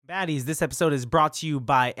Baddies, this episode is brought to you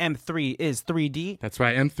by M3 is 3D. That's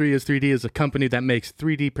right. M3 is 3D is a company that makes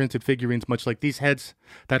 3D printed figurines much like these heads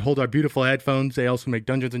that hold our beautiful headphones. They also make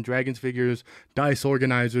Dungeons & Dragons figures, dice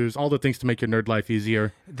organizers, all the things to make your nerd life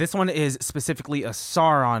easier. This one is specifically a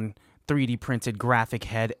Sauron 3D printed graphic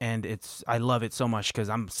head, and I love it so much because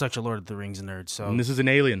I'm such a Lord of the Rings nerd. So And this is an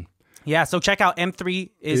alien. yeah, so check out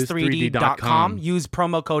m3is3d.com. Use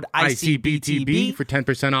promo code ICBTB for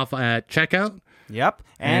 10% off at checkout. Yep.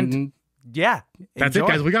 And yeah, that's enjoy. it,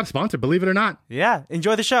 guys. We got a sponsor, believe it or not. Yeah,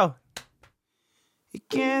 enjoy the show. It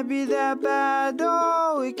can't be that bad,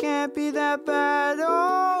 oh, it can't be that bad,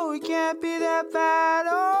 oh, it can't be that bad,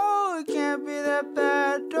 oh, it can't be that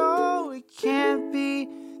bad, oh, it can't be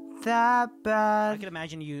that I bad. could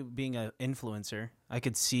imagine you being an influencer. I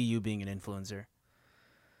could see you being an influencer.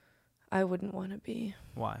 I wouldn't want to be,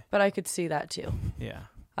 Why? but I could see that too. Yeah.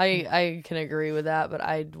 I can agree with that, but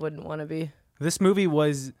I wouldn't want to be. This movie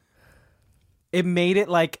it made it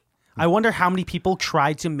like, I wonder how many people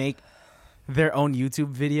tried to make their own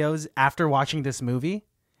YouTube videos after watching this movie,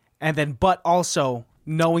 but also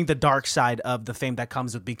knowing the dark side of the fame that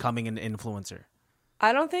comes with becoming an influencer.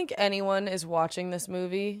 I don't think anyone is watching this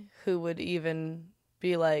movie who would even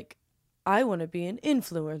be like, I want to be an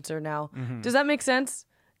influencer now. Mm-hmm. Does that make sense?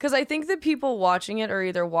 Because I think that people watching it are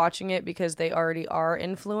either watching it because they already are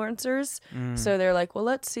influencers. So they're like, well,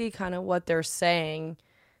 let's see kind of what they're saying.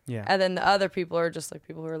 Yeah. And then the other people are just like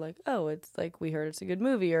people who are like, oh, it's like we heard it's a good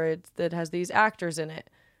movie or it has these actors in it.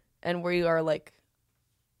 And we are like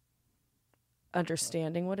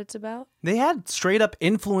understanding what it's about. They had straight up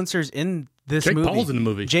influencers in this movie. Jake Paul's in the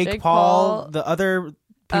movie. Jake Paul, the other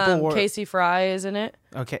people were... Casey Fry is in it.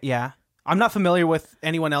 Okay, yeah. I'm not familiar with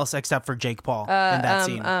anyone else except for Jake Paul in that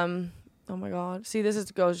scene. Oh my God! See,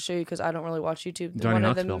 this goes to show you because I don't really watch YouTube. Johnny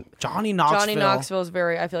Knoxville. Johnny Knoxville is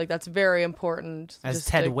very. I feel like that's very important. as just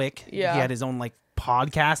Ted to- Wick. Yeah. He had his own like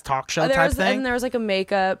podcast, talk show type thing. And there was like a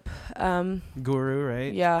makeup. Guru,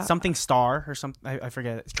 right? Yeah. Something Star or something. I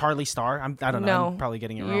forget. Charlie Star. I don't know. No, I'm probably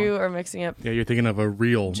getting it wrong. You are mixing up Yeah, you're thinking of a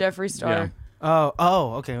real Jeffree Star. Yeah.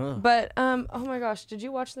 Oh, okay. Ugh. But oh my gosh, did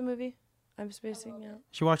you watch the movie? I'm spacing out.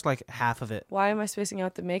 She watched like half of it. Why am I spacing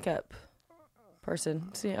out the makeup person?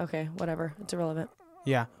 See, okay, whatever. It's irrelevant.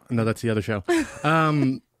 Yeah. No, that's the other show.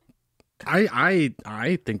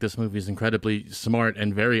 I think this movie is incredibly smart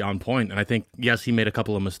and very on point. And I think, yes, he made a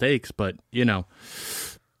couple of mistakes, but,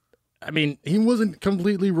 I mean, he wasn't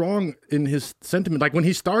completely wrong in his sentiment. Like when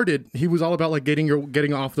he started, he was all about like getting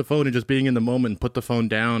off the phone and just being in the moment, put the phone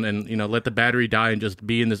down and, let the battery die and just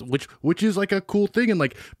be in this, which is like a cool thing. And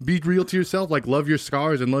like, be real to yourself, like love your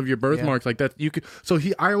scars and love your birthmarks like that. You could, so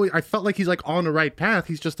I felt like he's like on the right path.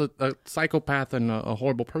 He's just a psychopath and a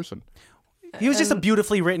horrible person. He was just a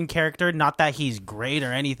beautifully written character. Not that he's great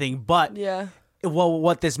or anything, but Yeah. well,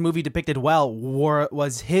 what this movie depicted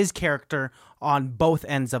was his character on both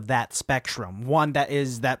ends of that spectrum. One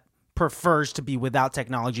that prefers to be without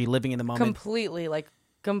technology, living in the moment.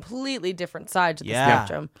 Completely different side to the Yeah.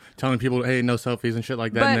 spectrum. Telling people, hey, no selfies and shit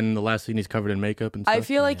like that. But and then in the last scene, he's covered in makeup and stuff. I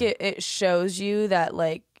feel like it shows you that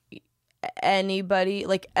like anybody,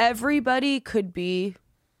 like everybody could be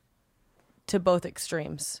to both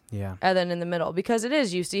extremes. Yeah. And then in the middle, because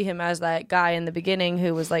you see him as that guy in the beginning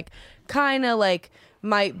who was like kind of like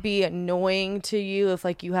might be annoying to you if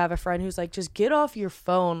like you have a friend who's like, just get off your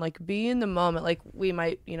phone, like be in the moment. Like we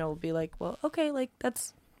might, be like, well, okay, like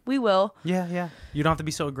we will. Yeah. You don't have to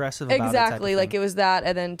be so aggressive about Exactly. it. Like it was that,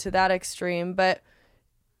 and then to that extreme. But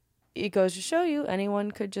it goes to show you anyone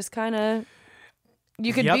could just kind of,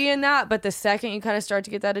 you could be in that, but the second you kind of start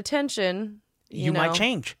to get that attention, you might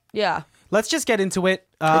change. Yeah. Let's just get into it.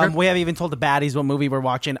 We haven't even told the baddies what movie we're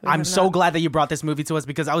watching. I'm so glad that you brought this movie to us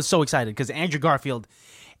because I was so excited because Andrew Garfield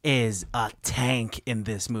is a tank in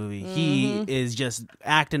this movie. He is just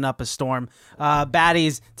acting up a storm.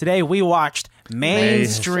 Baddies, today we watched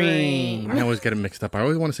Mainstream. I always get it mixed up. I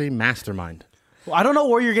always want to say Mastermind. Well, I don't know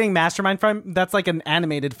where you're getting Mastermind from. That's like an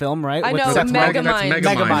animated film, right? I know, That's Megamind.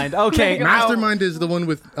 Megamind. Okay. Mastermind is the one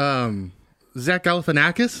with Zach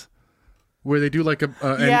Galifianakis, where they do like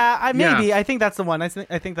maybe. Yeah. I think that's the one. I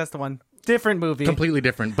think that's the one. Different movie. Completely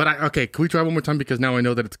different. But can we try one more time because now I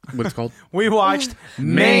know that it's what it's called? We watched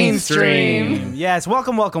Mainstream. Yes,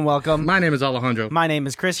 welcome. My name is Alejandro. My name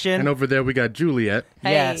is Christian. And over there we got Juliet.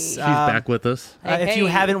 Hey. Yes. She's back with us. If you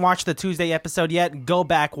haven't watched the Tuesday episode yet, go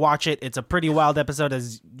back, watch it. It's a pretty wild episode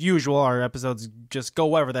as usual. Our episodes just go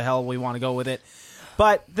wherever the hell we want to go with it.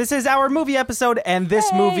 But this is our movie episode, and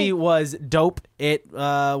this movie was dope.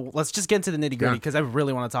 Let's just get into the nitty gritty because I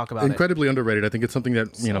really want to talk about Incredibly underrated. I think it's something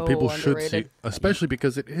that So people should see, underrated. especially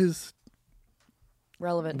because it is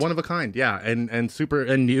relevant. One of a kind, yeah, and super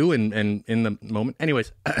and new and in the moment.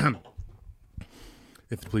 Anyways, if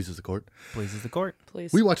it pleases the court,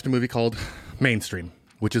 Please. we watched a movie called Mainstream,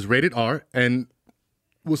 which is rated R and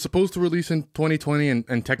was supposed to release in 2020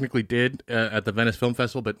 and technically did at the Venice Film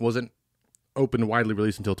Festival, but wasn't open widely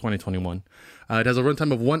released until 2021. It has a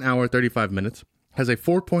runtime of 1 hour 35 minutes. Has a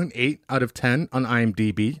 4.8 out of 10 on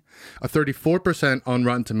IMDb, a 34% on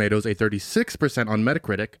Rotten Tomatoes, a 36% on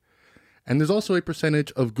Metacritic, and there's also a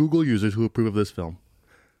percentage of Google users who approve of this film.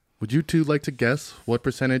 Would you two like to guess what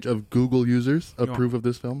percentage of Google users approve of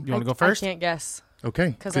this film? You want to go first? I can't guess. Okay.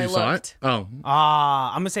 Because you I saw looked. it? Oh.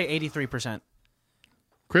 I'm going to say 83%.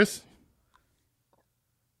 Chris?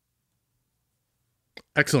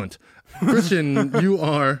 Excellent. Christian, you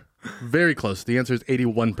are very close. The answer is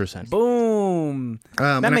 81%. Boom.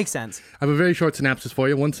 That makes sense. I have a very short synopsis for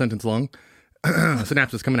you, one sentence long.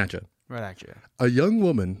 Synopsis coming at you. Right at you. A young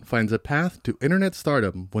woman finds a path to internet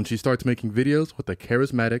stardom when she starts making videos with a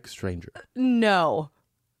charismatic stranger. No.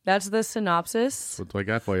 That's the synopsis. That's what I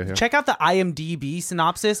got for you here. Check out the IMDb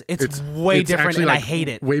synopsis. It's way different, actually, and like, I hate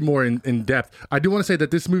it. Way more in depth. I do want to say that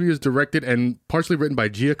this movie is directed and partially written by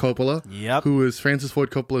Gia Coppola, Yep. who is Francis Ford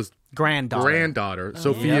Coppola's Granddaughter.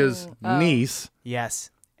 Sophia's niece. Yes.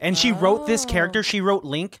 And she wrote this character. She wrote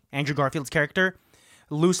Link, Andrew Garfield's character,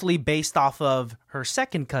 loosely based off of her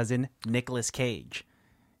second cousin, Nicolas Cage.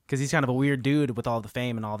 Because he's kind of a weird dude with all the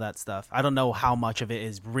fame and all that stuff. I don't know how much of it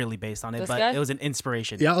is really based on it, This but guy? it was an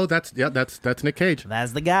inspiration. Yeah, that's Nick Cage.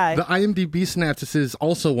 That's the guy. The IMDb synopsis is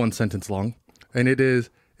also one sentence long, and it is,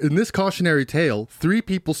 in this cautionary tale, 3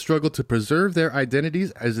 people struggle to preserve their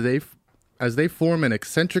identities as they form an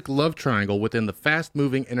eccentric love triangle within the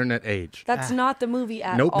fast-moving internet age. That's not the movie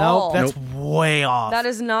at Nope. all. Nope, that's way off. That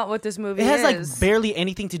is not what this movie It has is. like barely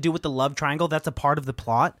anything to do with the love triangle. That's a part of the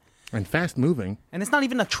plot. And fast-moving. And it's not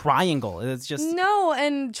even a triangle. It's just No,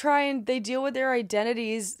 and they deal with their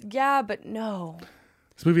identities. Yeah, but no.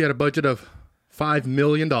 This movie had a budget of $5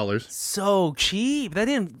 million. so cheap.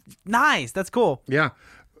 Nice. That's cool. Yeah.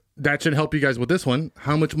 That should help you guys with this one.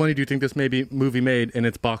 How much money do you think this movie made in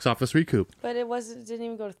its box office recoup? But it didn't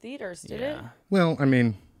even go to theaters, did it? Well, I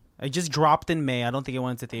mean, It just dropped in May. I don't think it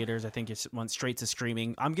went to theaters. I think it went straight to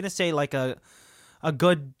streaming. I'm going to say like a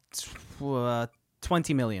good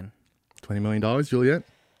 20 million. $20 million, Juliet?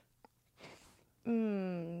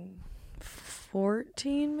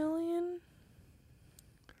 14 million?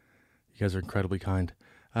 You guys are incredibly kind.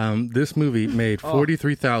 This movie made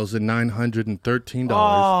 $43,913.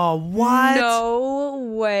 Oh, what? No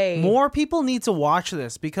way. More people need to watch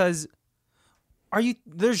this because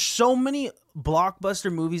there's so many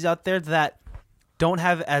blockbuster movies out there that don't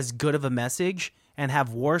have as good of a message and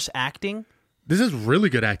have worse acting. This is really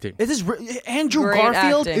good acting. This is Andrew Great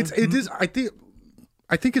Garfield. acting. It is.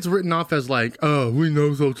 I think it's written off as like, oh, we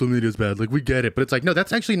know social media is bad. Like, we get it. But it's like, no,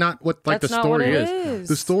 that's actually not what like That's the not story what it is. is.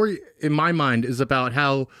 The story, in my mind, is about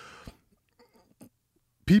how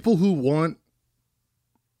people who want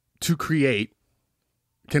to create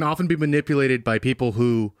can often be manipulated by people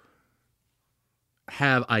who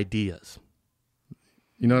have ideas.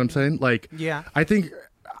 You know what I'm saying? Like, Yeah. I think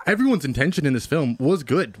everyone's intention in this film was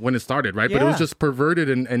good when it started, right? But it was Yeah. just perverted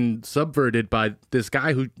and subverted by this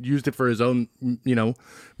guy who used it for his own,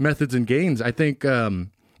 methods and gains. I think,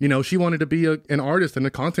 she wanted to be an artist and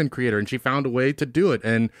a content creator, and she found a way to do it.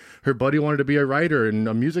 And her buddy wanted to be a writer and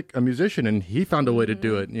a musician, and he found a way to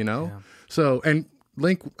do it, So, and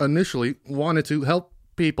Link initially wanted to help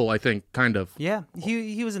people, I think, kind of. Yeah,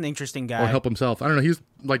 he was an interesting guy. Or help himself. I don't know. He was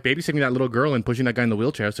like babysitting that little girl and pushing that guy in the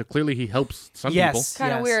wheelchair. So clearly he helps some Yes. people.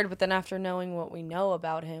 Kind of Yes. weird, but then after knowing what we know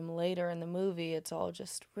about him later in the movie, it's all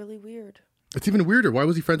just really weird. It's even weirder. Why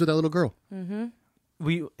was he friends with that little girl?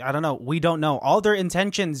 I don't know. We don't know. All their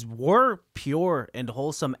intentions were pure and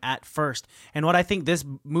wholesome at first. And what I think this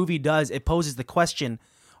movie does, it poses the question,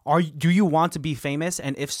 do you want to be famous?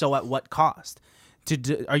 And if so, at what cost?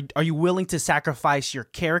 Are you willing to sacrifice your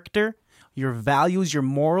character, your values, your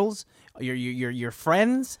morals, your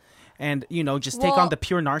friends, and just take on the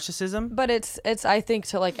pure narcissism? But it's I think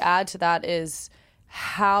to like add to that is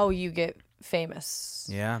how you get famous.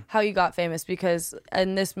 Yeah. How you got famous, because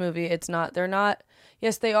in this movie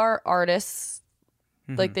yes, they are artists.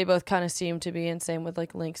 Like they both kind of seem to be, and same with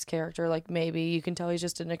like Link's character. Like maybe you can tell he's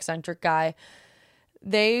just an eccentric guy.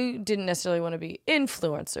 They didn't necessarily want to be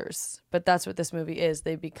influencers, but that's what this movie is.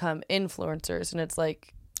 They become influencers, and it's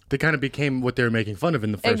like They kind of became what they were making fun of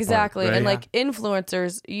in the first exactly. part, right? And like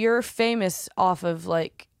influencers, you're famous off of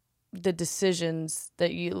like the decisions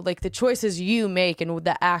that you like, the choices you make and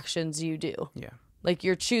the actions you do. Yeah. Like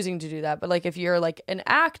you're choosing to do that. But like if you're like an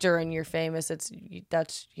actor and you're famous,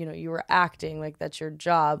 that's you were acting, like that's your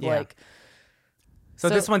job. Yeah. Like so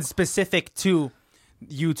this one's specific to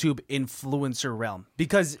YouTube influencer realm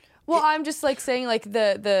because I'm just like saying like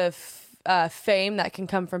the fame that can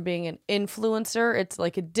come from being an influencer, it's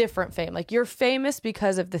like a different fame. Like you're famous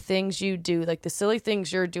because of the things you do, like the silly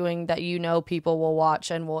things you're doing that people will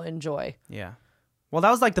watch and will enjoy. Yeah. Well, that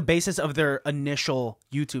was like the basis of their initial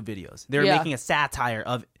YouTube videos. They were making a satire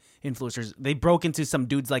of influencers. They broke into some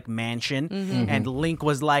dude's like mansion, and Link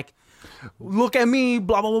was like, "Look at me,"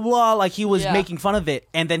 blah blah blah blah. Like he was making fun of it,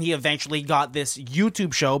 and then he eventually got this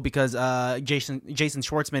YouTube show because Jason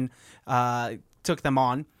Schwartzman took them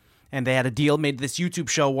on, and they had a deal. Made this YouTube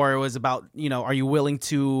show where it was about are you willing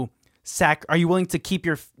to keep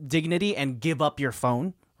your dignity and give up your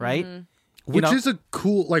phone, right? That's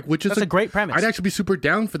a great premise. I'd actually be super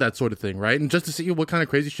down for that sort of thing, right? And just to see what kind of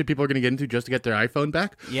crazy shit people are going to get into just to get their iPhone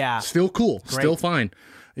back. Yeah. Still cool. Great. Still fine.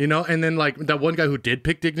 And then like that one guy who did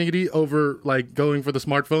pick dignity over like going for the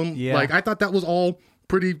smartphone. Yeah. Like I thought that was all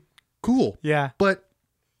pretty cool. Yeah. But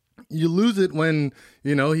you lose it when,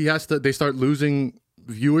 they start losing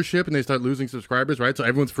viewership and they start losing subscribers, right? So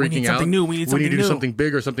everyone's freaking out. We need to do something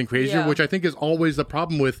big or something crazier, which I think is always the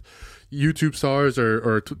problem with YouTube stars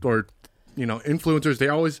or influencers. They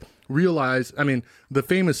always realize, the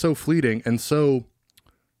fame is so fleeting and so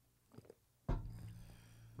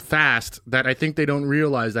fast that I think they don't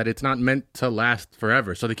realize that it's not meant to last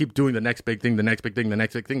forever. So they keep doing the next big thing, the next big thing, the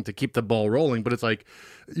next big thing to keep the ball rolling. But it's like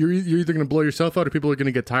you're either going to blow yourself out or people are going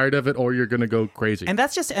to get tired of it or you're going to go crazy. And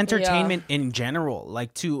that's just entertainment in general.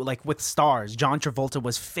 Like with stars, John Travolta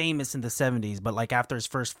was famous in the 70s, but like after his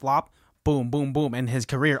first flop, boom, boom, boom. And his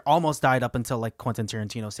career almost died up until like Quentin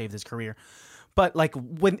Tarantino saved his career. But like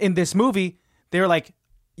when in this movie, they were like,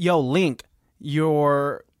 yo, Link,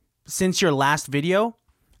 since your last video,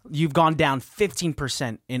 you've gone down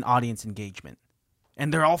 15% in audience engagement.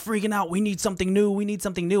 And they're all freaking out. We need something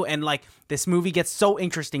new. And like this movie gets so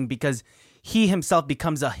interesting because he himself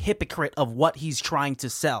becomes a hypocrite of what he's trying to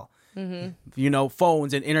sell. Mm-hmm.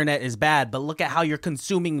 Phones and internet is bad, but look at how you're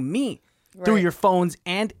consuming me through your phones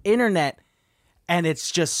and internet. And it's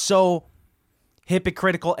just so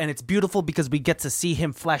hypocritical, and it's beautiful because we get to see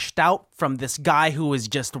him fleshed out from this guy who is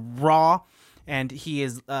just raw, and he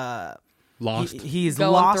is lost. He's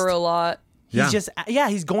going lost through a lot.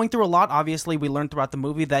 He's going through a lot. Obviously, we learned throughout the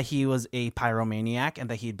movie that he was a pyromaniac and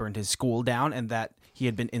that he had burned his school down and that he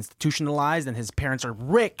had been institutionalized and his parents are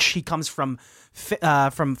rich. He comes from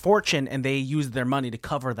fortune, and they use their money to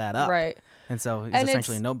cover that up. Right. And so he's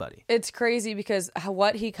essentially nobody. It's crazy because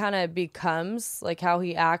what he kind of becomes, like how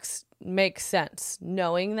he acts, makes sense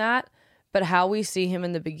knowing that. But how we see him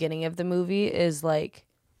in the beginning of the movie is like,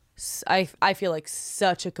 I feel like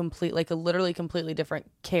such a literally completely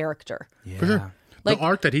different character. Yeah. For sure. The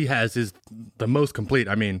arc that he has is the most complete.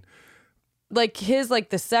 Like his, like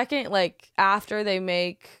the second, like after they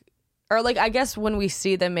make, or like I guess when we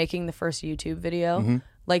see them making the first YouTube video,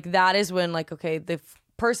 like that is when like, okay, the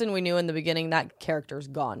person we knew in the beginning, that character's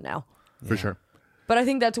gone now. For sure. But I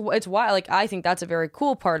think it's why, like, I think that's a very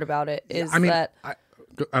cool part about it is that.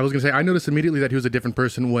 I was going to say, I noticed immediately that he was a different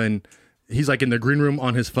person when he's like in the green room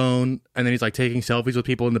on his phone and then he's like taking selfies with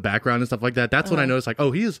people in the background and stuff like that. That's when I noticed like,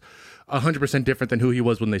 oh, he is 100% different than who he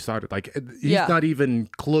was when they started. Like he's not even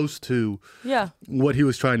close to what he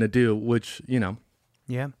was trying to do, which,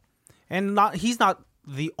 Yeah. And he's not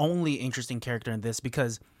the only interesting character in this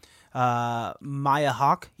because Maya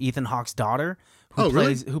Hawke, Ethan Hawke's daughter,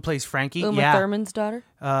 who plays Frankie. Uma Thurman's daughter?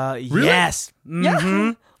 Really? Yes. Mm-hmm.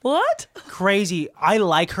 Yeah. What? Crazy. I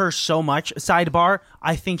like her so much. Sidebar,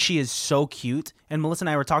 I think she is so cute. And Melissa and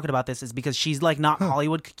I were talking about this is because she's like not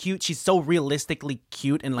Hollywood cute. She's so realistically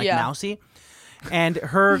cute and like mousy. And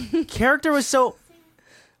her character was so...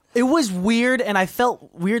 It was weird, and I felt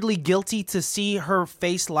weirdly guilty to see her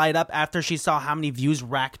face light up after she saw how many views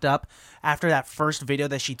racked up after that first video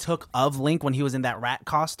that she took of Link when he was in that rat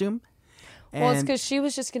costume. Well, it's because she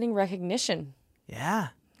was just getting recognition. Yeah.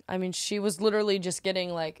 She was literally just getting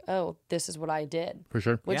like, oh, this is what I did. For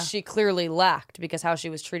sure. Which she clearly lacked because how she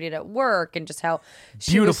was treated at work and just how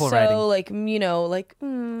she Beautiful was so writing.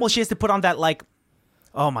 Well, she has to put on that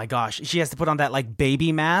oh my gosh. She has to put on that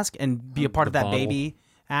baby mask and be a part of that baby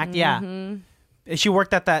act. Mm-hmm. Yeah. She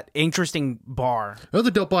worked at that interesting bar. It was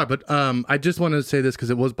a dope bar, but I just wanted to say this because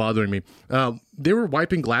it was bothering me. They were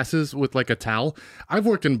wiping glasses with a towel. I've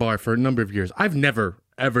worked in a bar for a number of years. I've never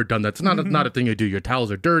ever done that. It's not a thing you do. Your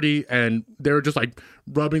towels are dirty, and they were just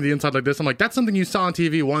rubbing the inside like this. I'm like, that's something you saw on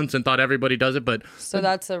TV once and thought everybody does it, but so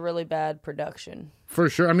that's a really bad production. For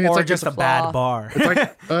sure. I mean, it's or like just it's a bad bar. It's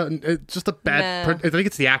like it's just a bad. Nah. I think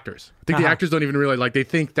it's the actors. I think the actors don't even realize. Like they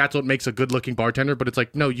think that's what makes a good-looking bartender, but it's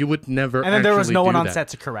like no, you would never. And then there was actually no one do on that. set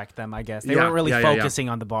to correct them. I guess they Yeah, weren't really yeah. focusing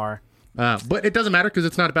on the bar. But it doesn't matter because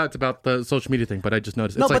it's not about. It's about the social media thing. But I just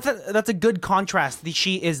noticed. No, it's but that's a good contrast.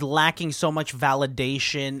 She is lacking so much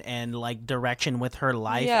validation and like direction with her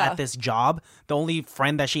life at this job. The only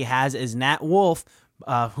friend that she has is Nat Wolff,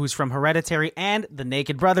 who's from Hereditary and the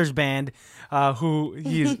Naked Brothers band, who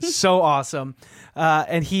he's so awesome.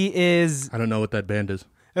 And he is. I don't know what that band is.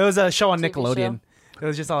 It was a show on TV Nickelodeon. show. It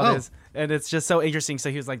was just all it is, and it's just so interesting. So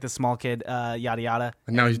he was like the small kid, yada yada.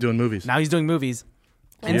 And now he's doing movies. Now he's doing movies,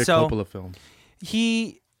 and Yeah, so Coppola films.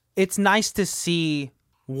 it's nice to see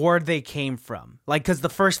where they came from. Like, because the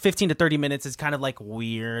first 15 to 30 minutes is kind of like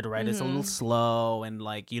weird, right? It's a little slow and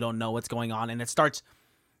like you don't know what's going on. And it starts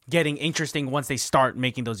getting interesting once they start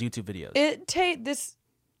making those YouTube videos.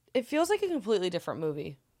 It feels like a completely different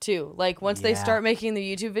movie too. Like once they start making the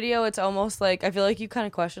YouTube video, it's almost like I feel like you kind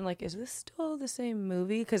of question like, is this still the same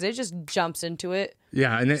movie? Because it just jumps into it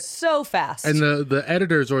Yeah, and so fast. and the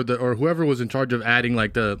editors or whoever was in charge of adding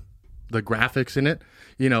like the graphics in it,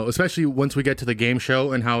 you know, especially once we get to the game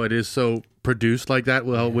show and how it is so produced like that,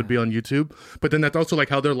 well, it would be on YouTube. But then that's also like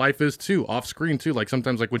how their life is too, off screen too. Like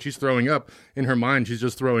sometimes like when she's throwing up in her mind, she's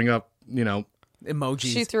just throwing up, you know,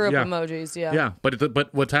 Emojis. she threw up Yeah. emojis. Yeah. yeah.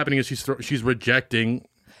 But what's happening is she's rejecting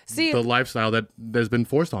See, the lifestyle that has been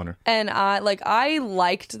forced on her. and I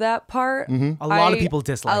liked that part. A lot of people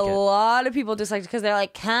dislike A it. lot of people dislike it because they're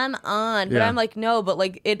like, "Come on!" But Yeah. I'm like, "No!" But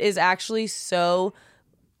like, it is actually so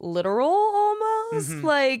literal, almost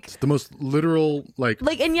like, The most literal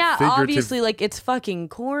and yeah, figurative- obviously, like it's fucking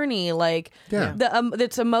corny. Like, Yeah.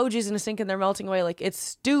 it's emojis in a sink and they're melting away. Like, it's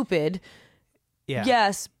stupid. Yeah.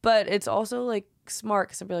 Yes, but it's also like smart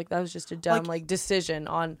because I'd be like, that was just a dumb like decision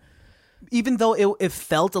on. Even though it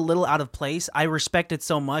felt a little out of place, I respect it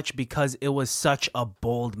so much because it was such a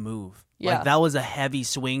bold move. Yeah. Like that was a heavy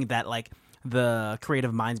swing that like the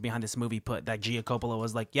creative minds behind this movie put, that Gia Coppola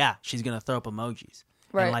was like, yeah, she's going to throw up emojis.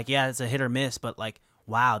 Right. And like, yeah, it's a hit or miss, but like,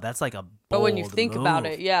 wow, that's like a bold But when you think about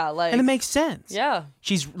move. it, yeah, like, And it makes sense. yeah.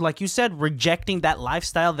 She's, like you said, rejecting that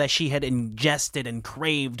lifestyle that she had ingested and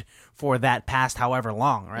craved for that past however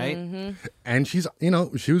long, right? Mm-hmm. And she's, you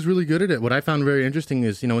know, she was really good at it. What I found very interesting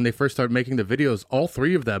is, you know, when they first started making the videos, all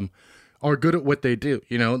three of them are good at what they do.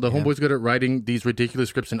 You know, the homeboy's good at writing these ridiculous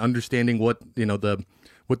scripts and understanding what, you know,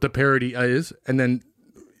 what the parody is. And then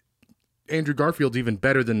Andrew Garfield's even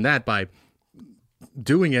better than that by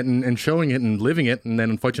doing it and showing it and living it and then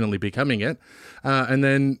unfortunately becoming it. And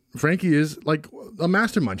then Frankie is like a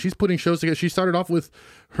mastermind. She's putting shows together. She started off with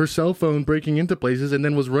her cell phone breaking into places and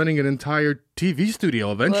then was running an entire TV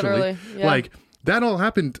studio eventually. Literally, yeah. Like that all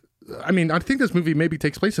happened. I mean, I think this movie maybe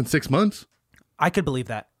takes place in 6 months, I could believe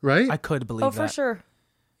that. right? I could believe Oh, that. for sure.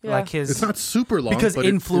 Yeah. Like his, It's not super long. because but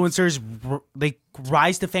influencers, they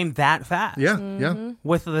rise to fame that fast. yeah, Mm-hmm. yeah.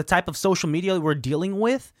 With the type of social media we're dealing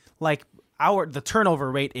with, like the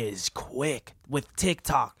turnover rate is quick with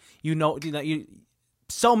TikTok.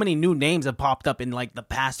 So many new names have popped up in like the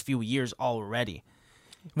past few years already.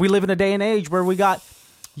 We live in a day and age where we got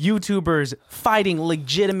YouTubers fighting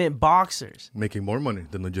legitimate boxers. Making more money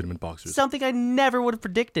than legitimate boxers. Something I never would have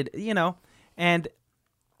predicted, and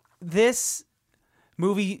this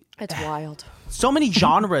movie, It's wild. so many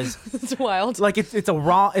genres. It's wild. Like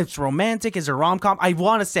it's romantic, it's a rom-com. I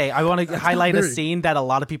want to highlight a very- scene that a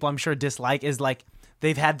lot of people I'm sure dislike is like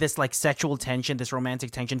they've had this like sexual tension, this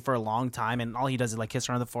romantic tension for a long time, and all he does is like kiss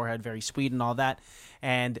her on the forehead, very sweet and all that.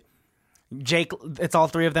 And Jake, it's all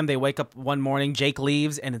three of them. They wake up one morning, Jake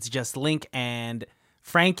leaves, and it's just Link and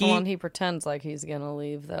Frankie. Well, and he pretends like he's gonna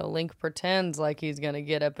leave, though. Link pretends like he's gonna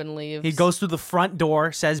get up and leave. He goes through the front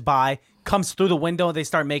door, says bye, comes through the window, and they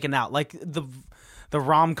start making out. Like the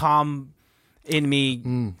rom-com in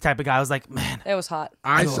me type of guy. I was like, man, It was hot.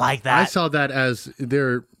 I like that. I saw that as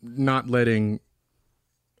they're not letting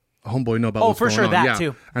Homeboy know about Oh, what's for going sure, on. that Yeah.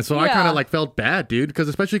 too. And so I Yeah. kind of like felt bad, dude, because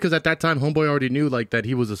especially at that time Homeboy already knew like that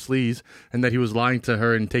he was a sleaze and that he was lying to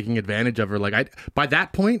her and taking advantage of her. Like by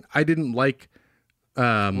that point I didn't like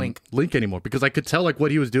Link anymore because I could tell like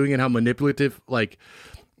what he was doing and how manipulative. Like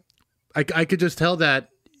I could just tell that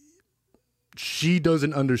she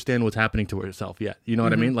doesn't understand what's happening to herself yet. You know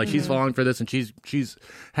what I mean? Like she's falling for this and she's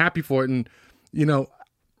happy for it. And you know,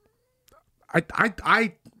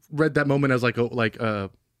 I read that moment as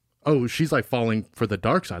oh, she's like falling for the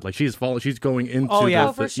dark side. Like she's going into Oh, yeah. the,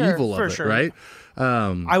 Oh, for the sure. evil For of it, sure. right?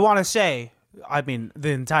 I want to say, I mean, the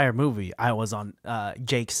entire movie, I was on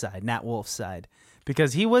Jake's side, Nat Wolff's side,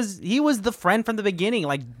 because he was the friend from the beginning.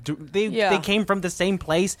 Like they came from the same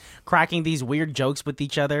place, cracking these weird jokes with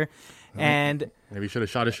each other. And maybe he should have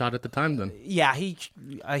shot a shot at the time then. Yeah, he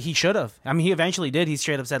should have. I mean, he eventually did. He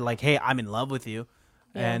straight up said like, "Hey, I'm in love with you,"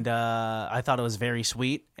 and I thought it was very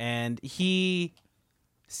sweet. And he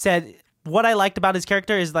said what I liked about his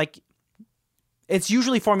character is like, it's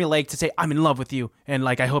usually formulaic to say, "I'm in love with you," and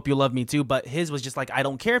like, "I hope you love me too." But his was just like, "I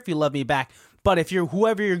don't care if you love me back, but if you're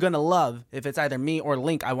whoever you're gonna love, if it's either me or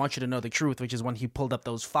Link, I want you to know the truth." Which is when he pulled up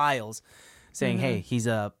those files, saying, "Hey, he's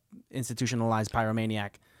a institutionalized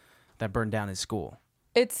pyromaniac that burned down his school."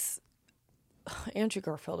 It's Andrew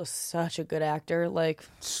Garfield is such a good actor, like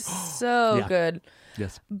so good.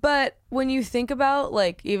 Yes. But when you think about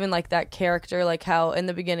like even like that character, like how in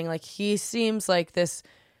the beginning, like he seems like this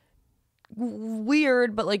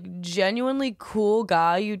weird but like genuinely cool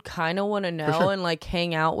guy you'd kind of want to know and like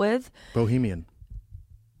hang out with. Bohemian.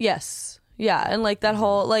 Yes. Yeah, and like that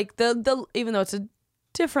whole like the even though it's a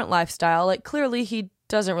different lifestyle, like clearly he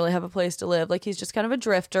doesn't really have a place to live. Like he's just kind of a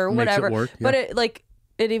drifter, whatever. Makes it work, yeah. But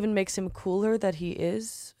it even makes him cooler that he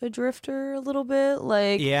is a drifter a little bit.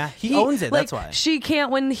 Like he owns it. Like, that's why she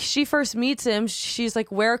can't. When she first meets him, she's like,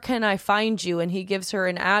 "Where can I find you?" And he gives her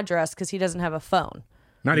an address because he doesn't have a phone.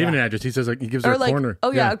 Not even an address. He says like he gives her a like, corner.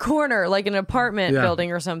 Oh yeah, a corner, like an apartment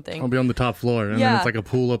building or something. I'll be on the top floor, and then it's like a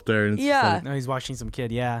pool up there. And it's funny. no, he's watching some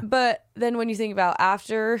kid. Yeah, but then when you think about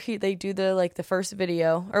after they do the first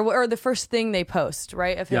video or the first thing they post,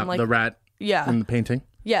 right, of him like the rat. Yeah, in the painting.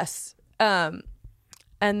 Yes. And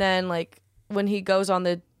then like when he goes on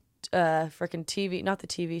the freaking TV, not the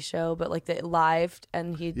TV show, but like the live,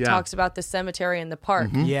 and he talks about the cemetery in the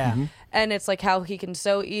park. Yeah. And it's like how he can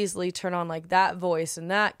so easily turn on like that voice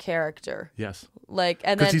and that character. Yes. Like,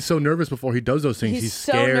 and because then he's so nervous before he does those things. He's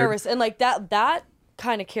so scared. nervous. And like that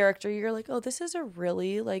kind of character, you're like, oh, this is a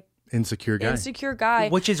really like insecure guy.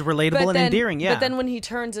 Which is relatable and endearing, yeah. But then when he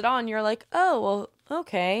turns it on, you're like, oh, well,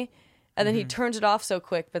 okay. And then he turns it off so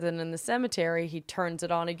quick, but then in the cemetery, he turns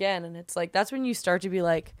it on again. And it's like, that's when you start to be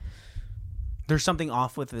like, there's something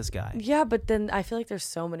off with this guy. Yeah, but then I feel like there's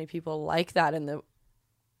so many people like that in the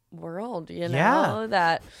world, you know?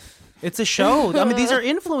 That it's a show. I mean, these are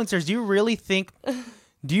influencers. Do you really think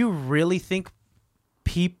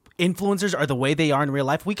influencers are the way they are in real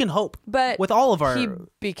life? We can hope. But with all of our... He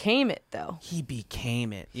became it, though. He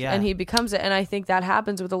became it, yeah. And he becomes it. And I think that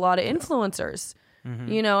happens with a lot of influencers. Mm-hmm.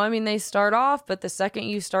 You know, I mean, they start off, but the second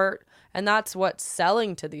you start... And that's what's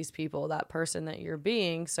selling to these people, that person that you're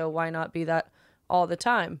being. So why not be that all the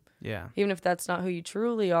time? Yeah. Even if that's not who you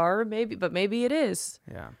truly are, but maybe it is.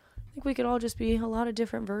 Yeah. I think we could all just be a lot of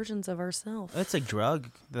different versions of ourselves. It's a drug,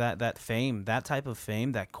 that fame, that type of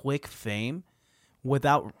fame, that quick fame,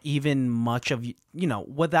 without even much of,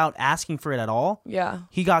 without asking for it at all. Yeah.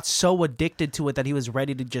 He got so addicted to it that he was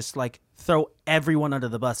ready to just like throw everyone under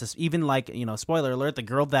the bus. Even like, spoiler alert, the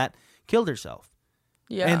girl that killed herself.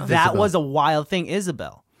 Yeah. And that was a wild thing,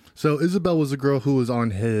 Isabel. So Isabel was a girl who was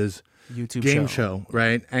on his YouTube game show,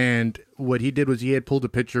 right? And what he did was he had pulled a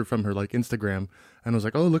picture from her like Instagram and was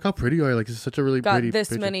like, "Oh, look how pretty you are! Like this is such a really pretty got this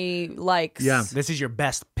picture. Many likes. Yeah, this is your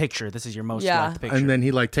best picture. This is your most liked picture." And then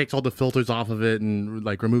he like takes all the filters off of it and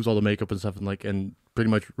like removes all the makeup and stuff and pretty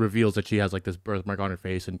much reveals that she has like this birthmark on her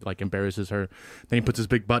face and like embarrasses her. Then he puts this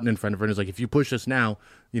big button in front of her and is like, "If you push this now,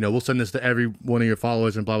 we'll send this to every one of your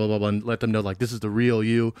followers and blah blah blah blah and let them know like this is the real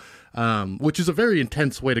you," which is a very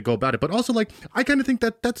intense way to go about it. But also like I kind of think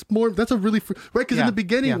that's a really right because in the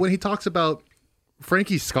beginning when he talks about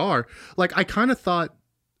Frankie's scar, like I kind of thought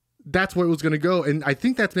that's where it was going to go, and I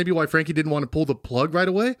think that's maybe why Frankie didn't want to pull the plug right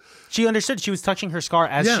away. She understood. She was touching her scar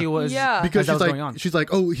as she was because as going on. She's like,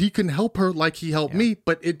 oh, he can help her like he helped me,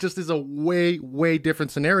 but it just is a way, way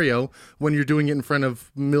different scenario when you're doing it in front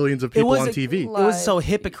of millions of people on TV. It was so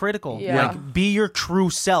hypocritical. Yeah. Like, be your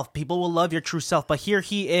true self. People will love your true self, but here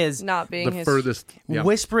he is not being the furthest,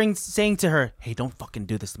 whispering, saying to her, "Hey, don't fucking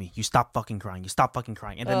do this to me. You stop fucking crying. You stop fucking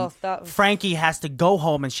crying." And then Frankie has to go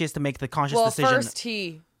home, and she has to make the conscious decision. First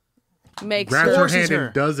he grabs her hand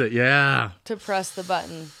and does it, to press the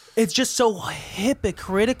button. It's just so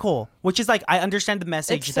hypocritical, which is like I understand the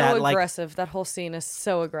message it's so that aggressive. That whole scene is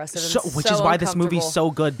so aggressive, which is why this movie's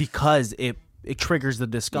so good because it triggers the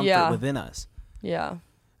discomfort within us. Yeah.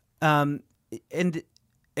 And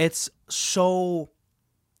it's so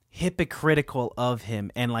hypocritical of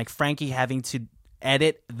him, and like Frankie having to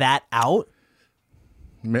edit that out.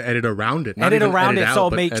 Edit around it. Edit around it, so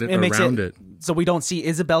it makes it so we don't see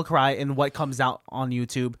Isabel cry in what comes out on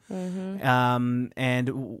YouTube. Mm-hmm. And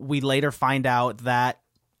we later find out that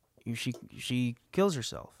she kills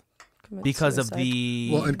herself because of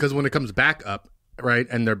the and because when it comes back up, right?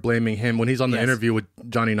 And they're blaming him when he's on the Yes. interview with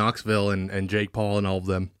Johnny Knoxville and Jake Paul and all of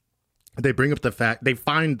them. They bring up the fact they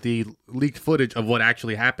find the leaked footage of what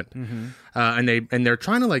actually happened, and they're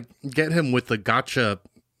trying to like get him with the gotcha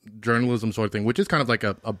journalism sort of thing, which is kind of like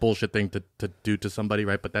a bullshit thing to do to somebody,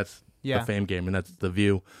 right? But that's the fame game, and that's the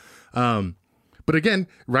view. But again,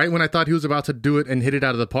 right when I thought he was about to do it and hit it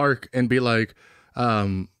out of the park and be like,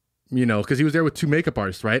 because he was there with 2 makeup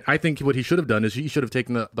artists, right? I think what he should have done is he should have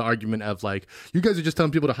taken the argument of like, you guys are just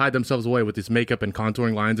telling people to hide themselves away with this makeup and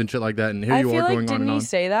contouring lines and shit like that, and here you are going on and on. Didn't he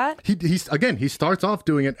say that? He starts off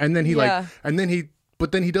doing it, and then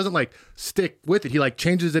but then he doesn't like stick with it. He like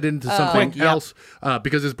changes it into something else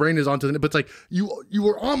because his brain is onto the. But it's like you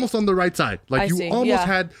were almost on the right side. Like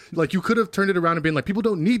had like you could have turned it around and been like, people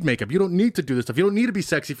don't need makeup. You don't need to do this stuff. You don't need to be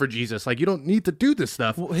sexy for Jesus. Like you don't need to do this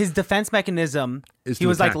stuff. His defense mechanism. He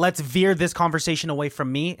was like, let's veer this conversation away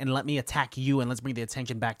from me and let me attack you and let's bring the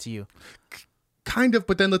attention back to you. Kind of,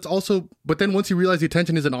 but then once he realized the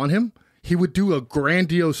attention isn't on him, he would do a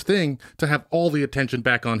grandiose thing to have all the attention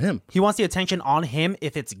back on him. He wants the attention on him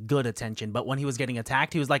if it's good attention. But when he was getting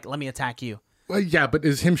attacked, he was like, let me attack you. Well, yeah, but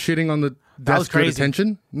is him shitting on the that's good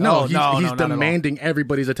attention? No, he's demanding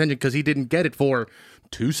everybody's attention because he didn't get it for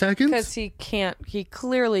 2 seconds. Because he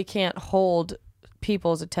clearly can't hold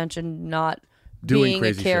people's attention not being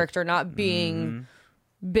a character, not being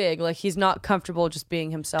big. Like he's not comfortable just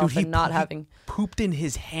being himself and not having pooped in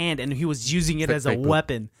his hand and he was using it as a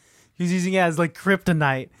weapon. He was using it as like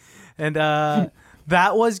kryptonite, and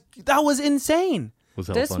that was insane.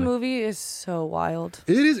 This movie is so wild.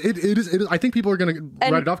 It is. I think people are gonna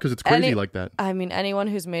write it off because it's crazy like that. I mean, anyone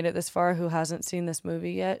who's made it this far who hasn't seen this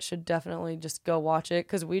movie yet should definitely just go watch it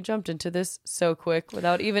because we jumped into this so quick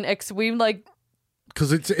without even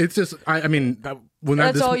because it's just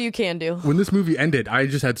that's all you can do. When this movie ended, I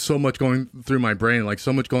just had so much going through my brain, like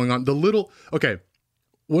so much going on.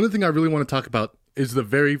 One of the things I really want to talk about is the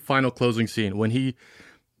very final closing scene when he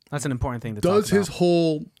that's an important thing to does talk about. His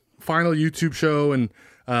whole final YouTube show, and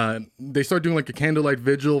they start doing like a candlelight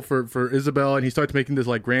vigil for Isabel, and he starts making this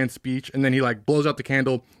like grand speech, and then he like blows out the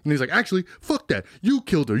candle and he's like, actually fuck that, you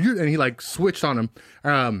killed her, and he like switched on him,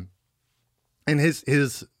 and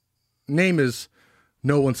his name is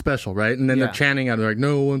No One Special, right? And then they're chanting out like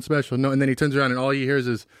No One Special, no, and then he turns around and all he hears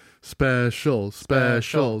is special. That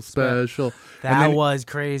was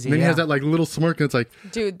crazy. And then he has that like little smirk, and it's like,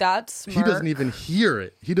 dude, that smirk. He doesn't even hear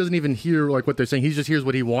it. He doesn't even hear like what they're saying. He just hears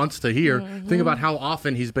what he wants to hear. Think about how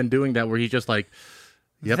often he's been doing that, where he's just like,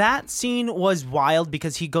 yep. That scene was wild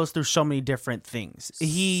because he goes through so many different things.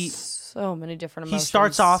 So many different emotions. He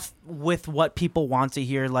starts off with what people want to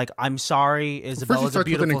hear, like "I'm sorry, Isabel is a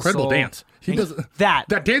beautiful with an incredible soul." dance. He does that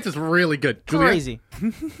dance is really good. Crazy.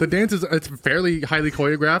 The dance it's fairly highly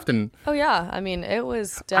choreographed, and oh yeah, I mean it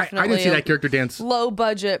was definitely I didn't see that character dance. Low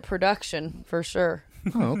budget production for sure.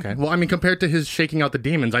 Oh, okay. Well, I mean, compared to his shaking out the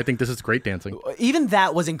demons, I think this is great dancing. Even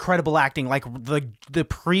that was incredible acting, like the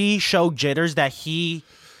pre-show jitters that he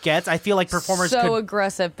gets. I feel like performers so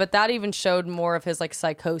aggressive, but that even showed more of his like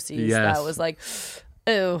psychoses. Yes. That was like,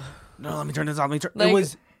 ew. No, let me turn this on. It Like,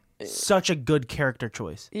 was such a good character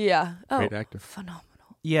choice. Yeah. Oh, great actor. Phenomenal.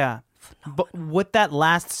 Yeah. But with that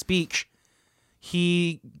last speech,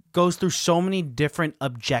 he goes through so many different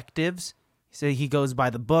objectives. So he goes by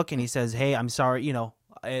the book and he says, "Hey, I'm sorry,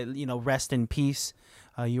 rest in peace.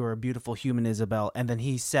 You are a beautiful human, Isabel." And then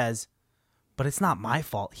he says, "But it's not my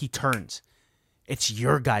fault." He turns. It's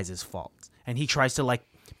your guys' fault. And he tries to like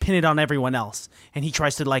pin it on everyone else. And he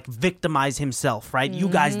tries to like victimize himself, right? You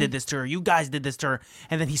guys did this to her. You guys did this to her.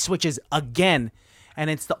 And then he switches again. And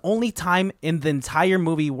it's the only time in the entire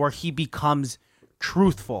movie where he becomes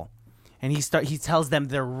truthful. And he tells them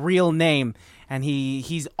their real name. And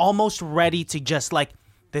he's almost ready to just like,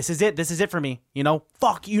 this is it for me.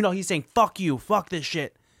 Fuck, he's saying, fuck you, fuck this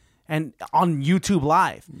shit. And on YouTube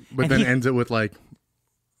Live. But then ends it with like,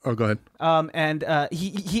 oh, go ahead.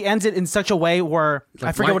 He ends it in such a way where like,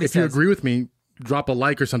 I forget what he says. If you agree with me, drop a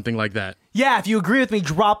like or something like that. Yeah, if you agree with me,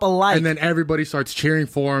 drop a like. And then everybody starts cheering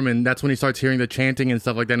for him, and that's when he starts hearing the chanting and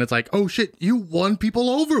stuff like that. And it's like, oh shit, you won people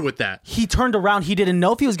over with that. He turned around. He didn't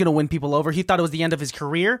know if he was going to win people over. He thought it was the end of his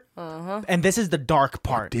career. And this is the dark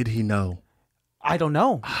part. Or did he know? I don't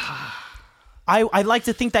know. I like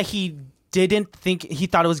to think that he didn't think, he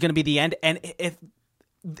thought it was going to be the end. And if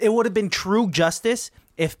it would have been true justice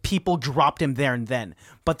if people dropped him there and then.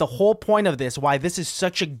 But the whole point of this, why this is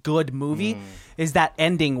such a good movie, is that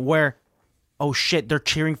ending where, oh shit, they're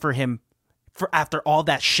cheering for him for after all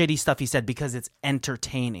that shitty stuff he said because it's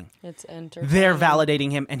entertaining. It's entertaining. They're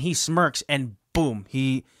validating him and he smirks and boom,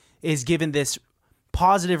 he is given this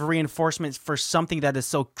positive reinforcement for something that is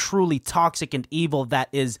so truly toxic and evil that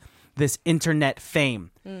is this internet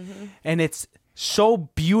fame. And it's so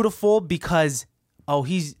beautiful because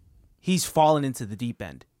he's fallen into the deep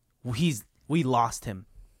end. We lost him.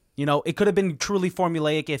 You know, it could have been truly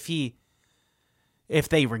formulaic if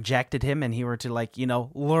they rejected him and he were to, like, you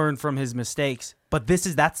know, learn from his mistakes. But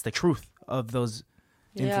that's the truth of those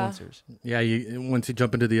influencers. Yeah, once you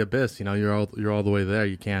jump into the abyss, you know, you're all the way there.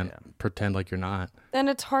 You can't pretend like you're not. And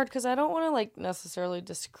it's hard because I don't want to, like, necessarily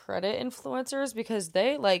discredit influencers because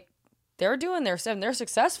they're doing their stuff and they're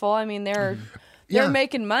successful. I mean, they're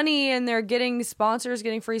making money and they're getting sponsors,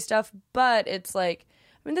 getting free stuff. But it's like,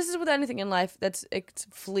 I mean, this is with anything in life it's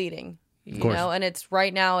fleeting, you know. And it's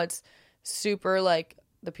right now it's super, like,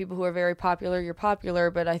 the people who are very popular, you're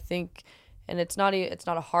popular, but I think. And it's not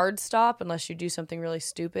a hard stop unless you do something really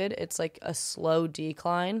stupid. It's like a slow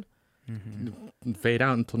decline. Fade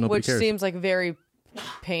out until nobody cares. Which seems like very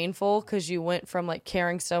painful because you went from, like,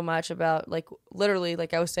 caring so much about, like, literally,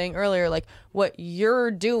 like I was saying earlier, like what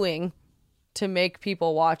you're doing to make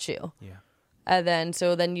people watch you. Yeah. And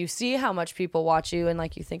then you see how much people watch you and,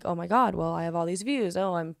 like, you think, oh my God, well, I have all these views.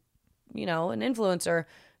 Oh, I'm, you know, an influencer.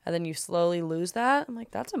 And then you slowly lose that. I'm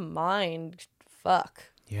like, that's a mind fuck.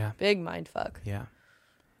 Yeah. Big mind fuck. Yeah.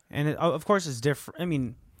 And of course it's different. I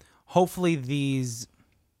mean, hopefully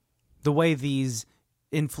the way these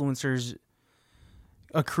influencers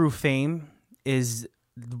accrue fame is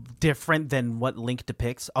different than what Link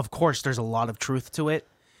depicts. Of course, there's a lot of truth to it.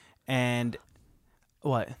 And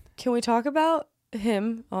what? Can we talk about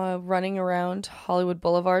him running around Hollywood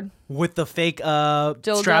Boulevard? With the fake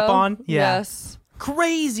strap on? Yeah. Yes.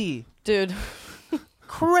 Crazy. Dude.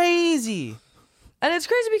 Crazy. And it's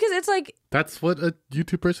crazy because it's like... That's what a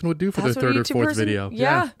YouTube person would do for their third or fourth video.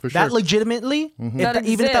 Yeah, for sure. That legitimately, even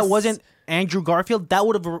if that wasn't Andrew Garfield, that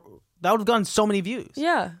would have gotten so many views.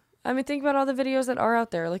 Yeah. I mean, think about all the videos that are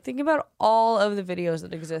out there. Like, think about all of the videos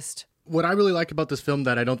that exist. What I really like about this film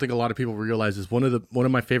that I don't think a lot of people realize is one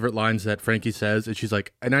of my favorite lines that Frankie says, and she's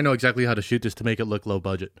like, and I know exactly how to shoot this to make it look low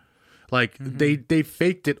budget. Like, they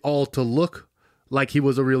faked it all to look like he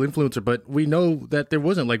was a real influencer, but we know that there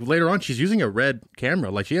wasn't. Like, later on, she's using a Red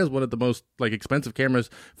camera. Like, she has one of the most, like, expensive cameras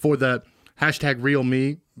for the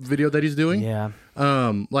 #RealMe video that he's doing. Yeah.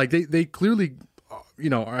 Like, they clearly, you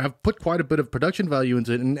know, have put quite a bit of production value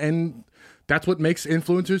into it, and that's what makes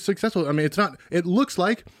influencers successful. I mean, it looks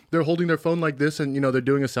like they're holding their phone like this and, you know, they're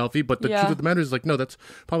doing a selfie, but the truth of the matter is, like, no, that's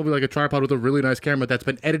probably like a tripod with a really nice camera that's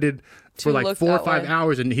been edited for like 4 or 5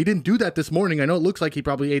 hours. And he didn't do that this morning. I know it looks like he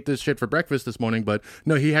probably ate this shit for breakfast this morning, but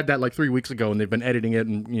no, he had that like 3 weeks ago and they've been editing it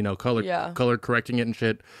and, you know, color correcting it and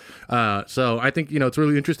shit. So I think, you know, it's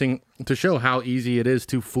really interesting to show how easy it is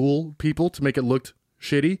to fool people to make it look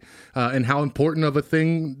shitty, and how important of a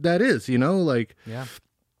thing that is, you know, like, yeah.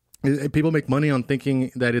 People make money on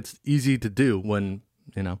thinking that it's easy to do when,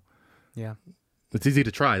 you know, it's easy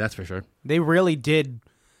to try. That's for sure. They really did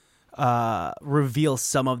reveal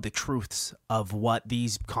some of the truths of what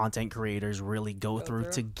these content creators really go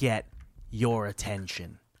through to get your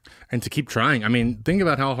attention. And to keep trying. I mean, think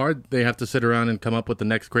about how hard they have to sit around and come up with the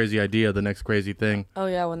next crazy idea, the next crazy thing. Oh,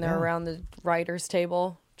 yeah, when they're around the writer's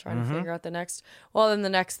table trying to figure out the next. Well, then the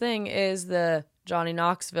next thing is the Johnny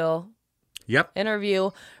Knoxville interview,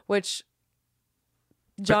 which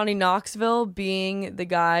Johnny Knoxville being the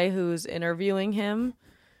guy who's interviewing him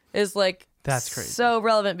is like that's crazy. So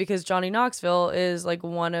relevant because Johnny Knoxville is like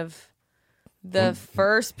one of the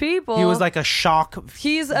first people. He was like a shock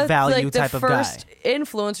He's value like type the of guy. first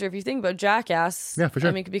influencer if you think about Jackass. Yeah, for sure.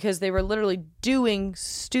 I mean, because they were literally doing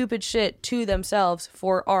stupid shit to themselves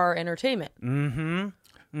for our entertainment. And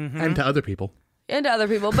to other people. And to other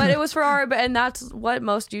people, but it was for our, and that's what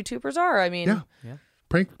most YouTubers are. I mean,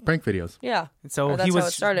 prank videos. Yeah. So he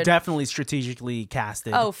was definitely strategically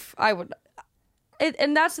casted. Oh, I would.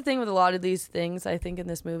 And that's the thing with a lot of these things, I think, in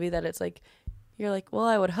this movie, that it's like, you're like, well,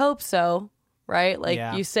 I would hope so, right?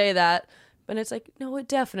 Like, you say that, but it's like, no, it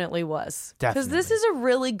definitely was. Because this is a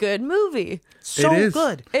really good movie. So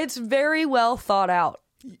good. It's very well thought out.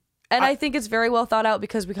 And I think it's very well thought out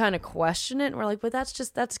because we kind of question it and we're like, but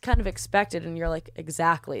that's kind of expected. And you're like,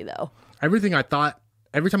 exactly, though. Every time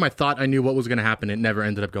I thought I knew what was going to happen, it never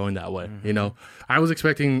ended up going that way. You know, I was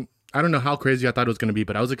expecting, I don't know how crazy I thought it was going to be,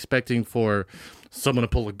 but I was expecting for someone to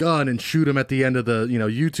pull a gun and shoot him at the end of the, you know,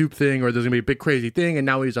 YouTube thing, or there's going to be a big crazy thing and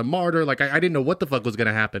now he's a martyr. Like, I didn't know what the fuck was going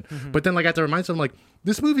to happen. But then, like, I had to remind someone, like,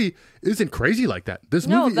 this movie isn't crazy like that. This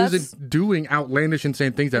movie isn't doing outlandish,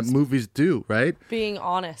 insane things that movies do, right? Being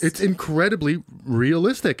honest. It's incredibly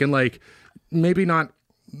realistic and, like, maybe not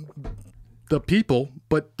the people,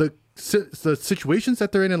 but the the situations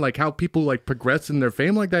that they're in and like how people like progress in their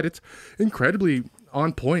fame like that, it's incredibly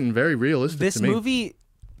on point and very realistic. This to me. movie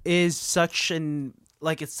is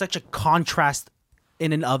it's such a contrast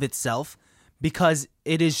in and of itself, because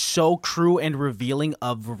it is so true and revealing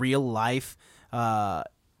of real life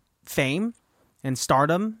fame and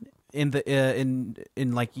stardom in the in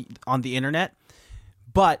like on the internet,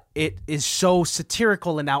 but it is so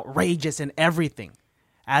satirical and outrageous and everything.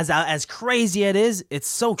 As crazy it is, it's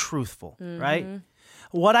so truthful, right?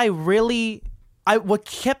 What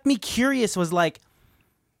kept me curious was like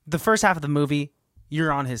the first half of the movie,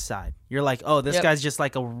 you're on his side. You're like, oh, this guy's just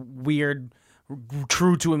like a weird,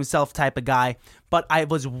 true to himself type of guy. But I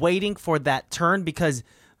was waiting for that turn, because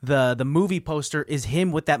the movie poster is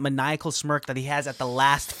him with that maniacal smirk that he has at the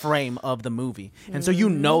last frame of the movie. And so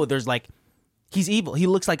there's like, he's evil. He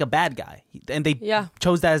looks like a bad guy. And they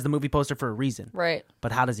chose that as the movie poster for a reason. Right.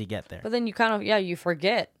 But how does he get there? But then you kind of, you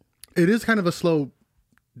forget. It is kind of a slow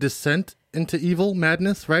descent into evil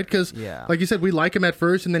madness, right? Because, like you said, we like him at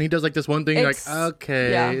first, and then he does like this one thing, you're like,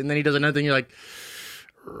 okay. And then he does another thing, you're like,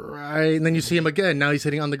 right. And then you see him again. Now he's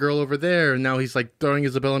hitting on the girl over there, and now he's like throwing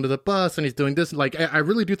Isabel under the bus, and he's doing this. Like, I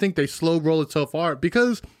really do think they slow roll it so far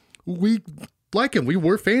because we like him. We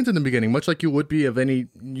were fans in the beginning, much like you would be of any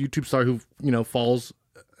YouTube star who, falls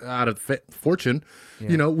out of fortune.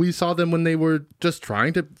 We saw them when they were just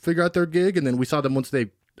trying to figure out their gig, and then we saw them once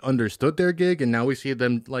they understood their gig, and now we see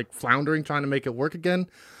them like floundering, trying to make it work again.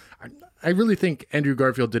 I really think Andrew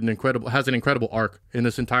Garfield has an incredible arc in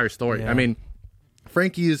this entire story. I mean,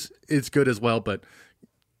 Frankie is good as well, but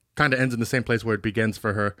kind of ends in the same place where it begins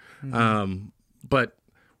for her. But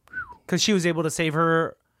because she was able to save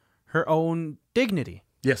her own dignity.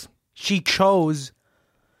 Yes, she chose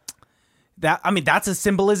that. I mean, that's a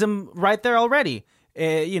symbolism right there already.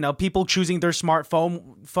 People choosing their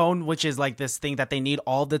phone, which is like this thing that they need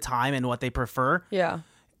all the time and what they prefer. Yeah.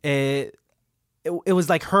 It was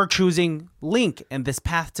like her choosing Link and this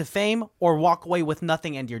path to fame, or walk away with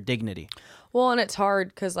nothing and your dignity. Well, and it's hard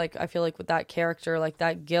because, like, I feel like with that character, like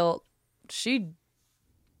that guilt, she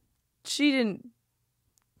didn't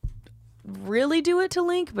really do it to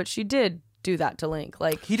Link, but she did do that to Link.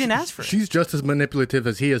 Like, he didn't ask for it. She's just as manipulative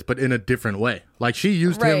as he is, but in a different way. Like, she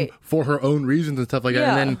used him for her own reasons and stuff like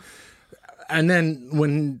that. And then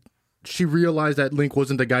when she realized that Link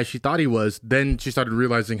wasn't the guy she thought he was, then she started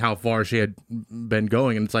realizing how far she had been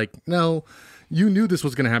going. And it's like, no, you knew this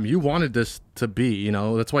was going to happen. You wanted this to be,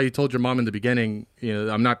 That's why you told your mom in the beginning,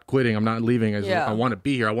 I'm not quitting. I'm not leaving. I want to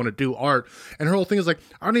be here. I want to do art. And her whole thing is like,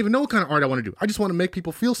 I don't even know what kind of art I want to do. I just want to make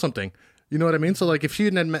people feel something. You know what I mean? So like, if she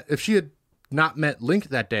had not met Link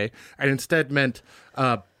that day and instead met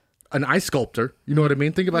an ice sculptor, you know what I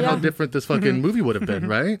mean? Think about how different this fucking movie would have been,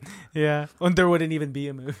 right? Yeah. And there wouldn't even be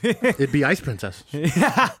a movie. It'd be Ice Princess.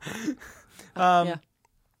 Yeah,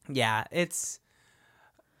 it's...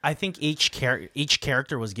 I think each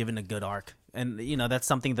character was given a good arc. And, that's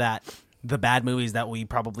something that the bad movies that we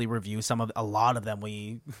probably review, a lot of them,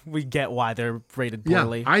 we get why they're rated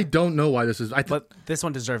poorly. Yeah, I don't know why this is... but this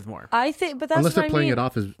one deserved more. I think, but that's unless they're what playing I mean. it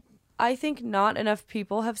off as... I think not enough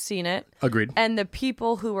people have seen it. Agreed. And the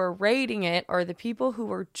people who are rating it are the people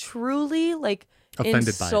who are truly like offended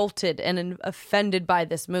insulted and offended by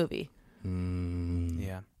this movie.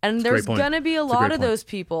 Yeah. And there's going to be a lot of those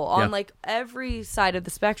people on like every side of the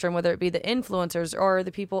spectrum, whether it be the influencers or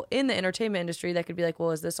the people in the entertainment industry that could be like, well,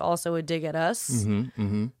 is this also a dig at us? I don't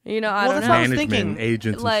know. That's what I was thinking.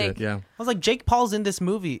 Agents like, and shit, yeah. I was like, Jake Paul's in this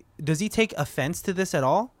movie. Does he take offense to this at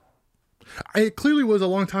all? It clearly was a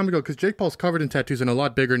long time ago because Jake Paul's covered in tattoos and a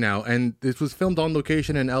lot bigger now. And this was filmed on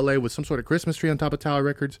location in LA with some sort of Christmas tree on top of Tower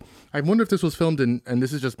Records. I wonder if this was filmed in, and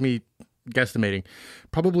this is just me guesstimating,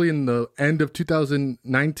 probably in the end of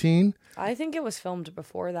 2019. I think it was filmed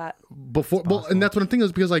before that. Well, and that's what I'm thinking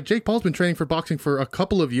is because like Jake Paul's been training for boxing for a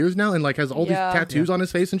couple of years now and like has all these tattoos on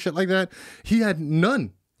his face and shit like that. He had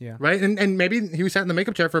none. Yeah. Right. And maybe he was sat in the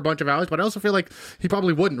makeup chair for a bunch of hours, but I also feel like he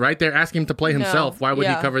probably wouldn't. Right. They're asking him to play himself. Why would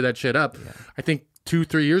he cover that shit up? Yeah. I think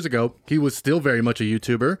 2-3 years ago, he was still very much a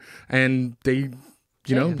YouTuber. And they,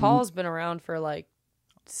 Jake Paul's been around for like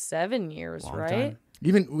 7 years, right? Time.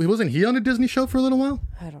 Even wasn't he on a Disney show for a little while?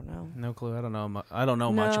 I don't know. No clue. I don't know much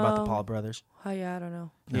about the Paul brothers. Oh yeah, I don't know.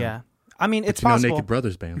 No. Yeah. I mean, it's but possible. Naked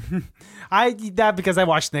Brothers band. Because I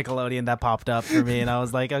watched Nickelodeon, that popped up for me, and I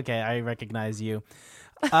was like, okay, I recognize you.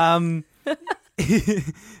 I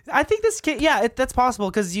think this kid, that's possible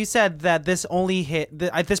because you said that this only hit.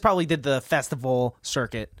 This probably did the festival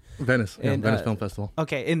circuit, Venice in, Film Festival.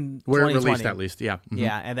 Okay, in Where it 2020. released at least, yeah. Mhm.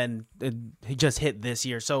 Yeah, and then he just hit this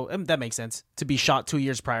year, so that makes sense to be shot 2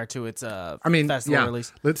 years prior to its festival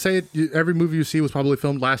release. Let's say every movie you see was probably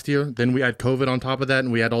filmed last year. Then we had COVID on top of that,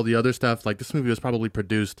 and we had all the other stuff. Like this movie was probably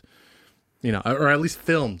produced, or at least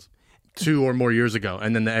filmed 2 or more years ago,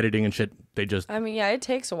 and then the editing and shit. It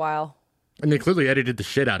takes a while. And they clearly edited the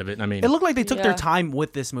shit out of it. I mean, It looked like they took their time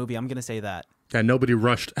with this movie. I'm gonna say that. yeah, nobody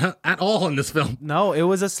rushed at all in this film. No, it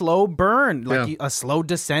was a slow burn, like a slow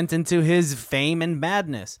descent into his fame and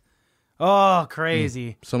madness. Oh,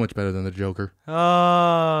 crazy. So much better than the Joker.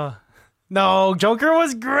 Oh, no, Joker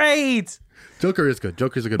was great. Joker is good.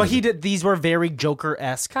 Joker's a good movie. These were very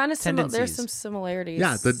Joker-esque Kind of tendencies. there's some similarities.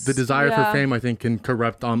 Yeah, the desire for fame, I think, can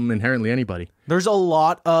corrupt inherently anybody. There's a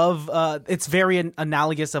lot of it's very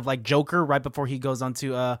analogous of like Joker right before he goes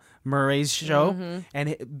onto Murray's show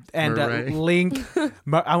and Murray. Link.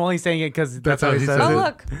 I'm only saying it because that's how he says Oh, it.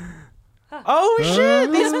 look. Oh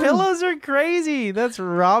shit! These pillows are crazy. That's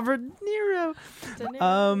Robert De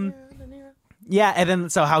Niro. Yeah, and then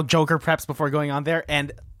so how Joker preps before going on there,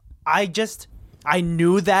 and I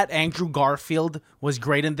knew that Andrew Garfield was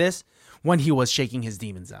great in this when he was shaking his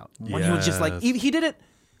demons out. When he was just like he did it.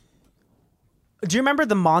 Do you remember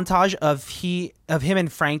the montage of him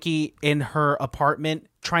and Frankie in her apartment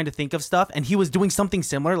trying to think of stuff, and he was doing something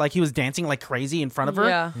similar, like he was dancing like crazy in front of her,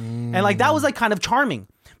 Yeah. and like that was like kind of charming.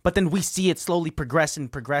 But then we see it slowly progress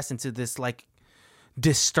into this like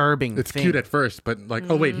disturbing. It's thing. cute at first, but like,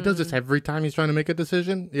 oh wait, he does this every time he's trying to make a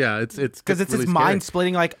decision. Yeah, it's because it's really his scary. mind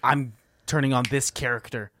splitting. Like I'm turning on this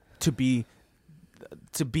character to be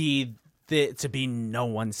no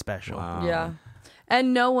one special. Wow. Yeah.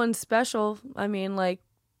 And no one special. I mean, like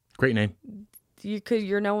Great name.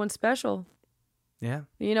 you're no one special. Yeah.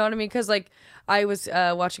 You know what I mean? Because like I was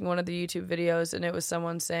watching one of the YouTube videos, and it was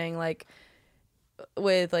someone saying like,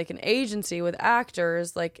 with like an agency with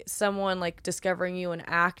actors, like someone like discovering you in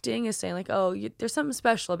acting is saying like, oh, there's something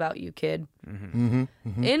special about you, kid.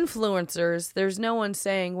 Influencers, there's no one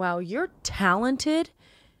saying, wow, you're talented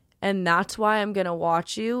and that's why I'm gonna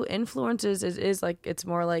watch you. Influencers is like, it's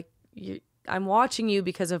more like I'm watching you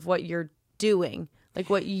because of what you're doing,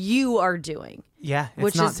 like what you are doing. Yeah, it's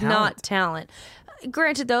which not is talent. not talent.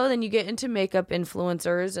 Granted, though, then you get into makeup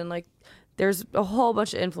influencers, and like there's a whole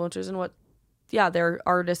bunch of influencers, and they're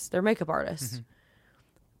artists, they're makeup artists.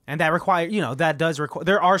 And that does require.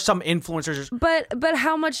 There are some influencers. But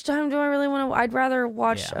how much time do I really want to? I'd rather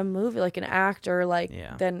watch a movie, like an actor,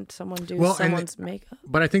 than someone do someone's makeup.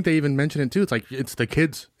 But I think they even mention it too. It's like it's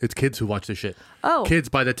kids who watch this shit. Oh, kids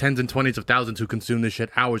by the tens and 20s of thousands who consume this shit,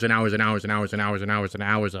 hours and hours and hours and hours and hours and hours and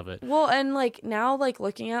hours of it. Well, and like now, like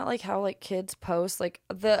looking at like how like kids post, like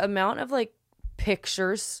the amount of like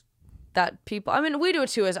pictures that people. I mean, we do it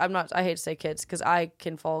too. I hate to say kids because I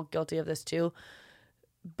can fall guilty of this too.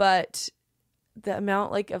 But the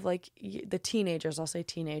amount like of like the teenagers, I'll say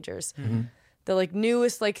teenagers, the like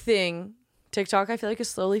newest like thing, TikTok I feel like is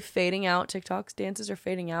slowly fading out. TikTok's dances are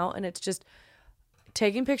fading out, and it's just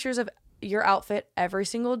taking pictures of your outfit every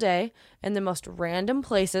single day in the most random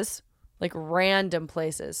places,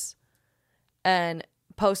 and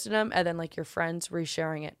posting them, and then like your friends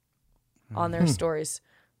resharing it on their stories.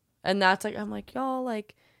 And that's like, I'm like, y'all,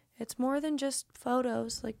 like, it's more than just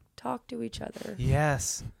photos. Like, talk to each other.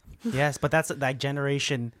 Yes, but that's that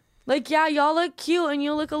generation. Like, yeah, y'all look cute, and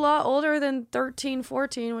you look a lot older than 13,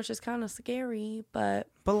 14, which is kind of scary, but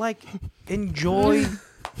like, enjoy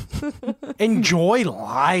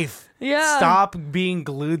life. Yeah. Stop being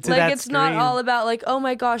glued to like, that it's screen. not all about like, oh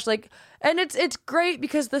my gosh, like, and it's great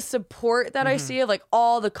because the support that I see of like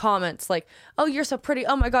all the comments, like, oh, you're so pretty.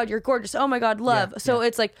 Oh my God, you're gorgeous. Oh my God, love. So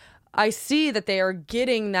it's like, I see that they are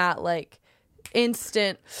getting that like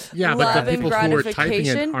instant love but the and people who are typing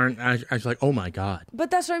gratification. it aren't actually like, oh my God.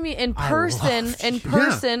 But that's what I mean. In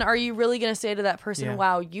person, are you really going to say to that person,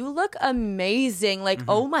 wow, you look amazing. Like,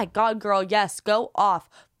 oh my God, girl. Yes. Go off.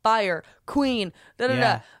 Fire. Queen. Da, da,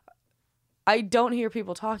 da. I don't hear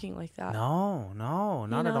people talking like that. No,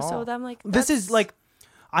 not at all. So I'm like, this is like,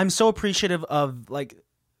 I'm so appreciative of like,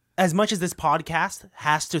 as much as this podcast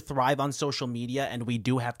has to thrive on social media, and we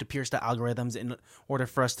do have to pierce the algorithms in order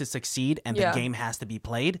for us to succeed, and the game has to be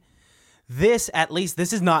played. This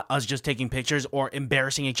is not us just taking pictures or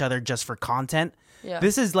embarrassing each other just for content. Yeah.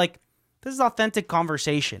 This is authentic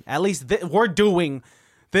conversation. At least this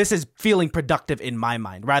is feeling productive in my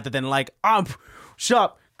mind, rather than like, shut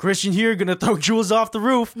up, Christian here, gonna throw Jules off the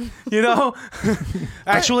roof, you know?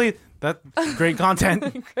 Actually, that's great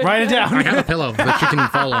content. Write it down. I have a pillow that she can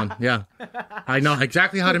fall on. Yeah. I know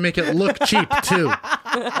exactly how to make it look cheap, too.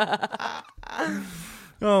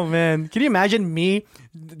 Oh man, can you imagine me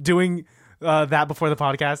doing that before the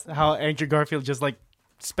podcast? How Andrew Garfield just like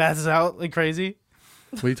spazzes out like crazy.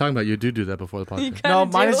 What are you talking about? You do that before the podcast. No,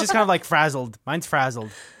 mine is just kind of like frazzled. Mine's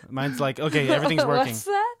frazzled. Mine's like, okay, everything's working. What's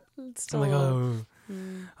that? It's I'm like, oh.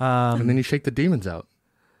 And then you shake the demons out.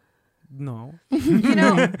 No. You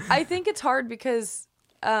know, I think it's hard because,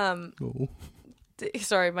 Oh.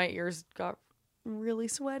 sorry, my ears got really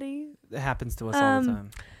sweaty. It happens to us all the time.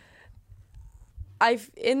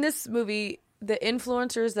 In this movie, the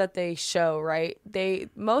influencers that they show, right?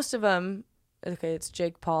 Most of them, okay, it's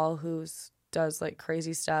Jake Paul does like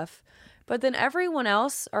crazy stuff, but then everyone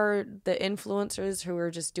else are the influencers who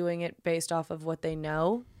are just doing it based off of what they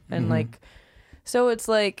know, and like, so it's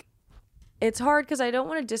like, it's hard because I don't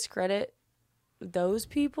want to discredit those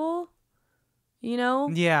people, you know?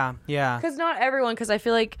 Yeah. Because not everyone, because I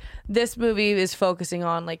feel like this movie is focusing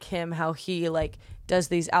on like him, how he like does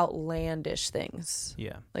these outlandish things.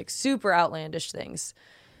 Yeah. Like super outlandish things.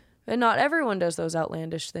 And not everyone does those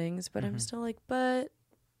outlandish things, but I'm still like, but...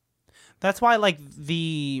 That's why, like,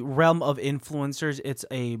 the realm of influencers, it's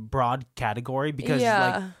a broad category because,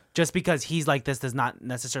 like, just because he's like this does not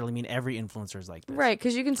necessarily mean every influencer is like this. Right,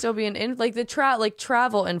 because you can still be like the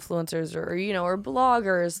travel influencers or, you know, or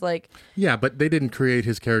bloggers, like... Yeah, but they didn't create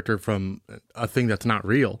his character from a thing that's not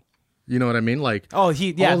real. You know what I mean? Like, all those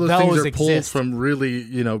things are pulled from really,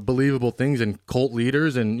 you know, believable things and cult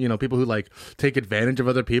leaders and, you know, people who like take advantage of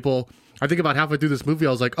other people. I think about halfway through this movie,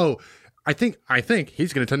 I was like, oh, I think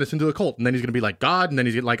he's going to turn this into a cult, and then he's going to be like God, and then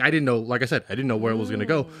he's like, I didn't know, like I said, I didn't know where it was going to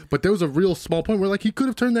go, but there was a real small point where like he could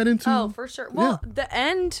have turned that into. Oh, for sure. Well, the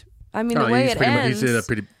end. I mean, the way it ends. He's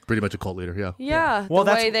pretty much a cult leader. Yeah. Yeah. Well,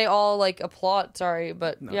 the way they all like applaud. Sorry,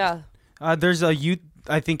 but yeah. There's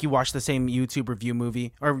I think you watched the same YouTube review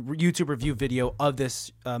video of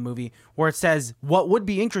this movie where it says what would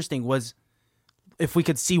be interesting was if we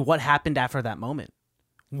could see what happened after that moment.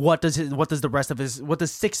 What does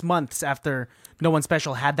 6 months after No One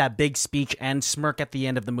Special had that big speech and smirk at the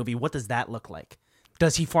end of the movie? What does that look like?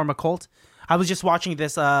 Does he form a cult? I was just watching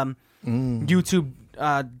this YouTube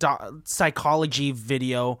psychology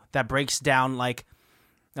video that breaks down like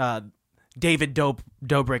David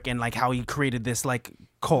Dobrik and like how he created this like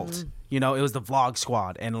cult. You know, it was the Vlog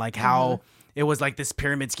Squad and like how it was like this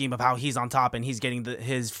pyramid scheme of how he's on top and he's getting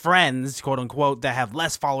his friends, quote unquote, that have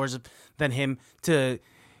less followers than him to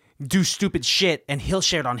do stupid shit, and he'll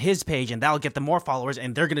share it on his page and that'll get them more followers,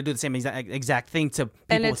 and they're going to do the same exact thing to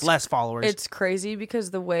people with less followers. It's crazy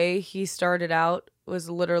because the way he started out was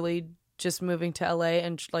literally just moving to LA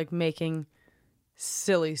and like making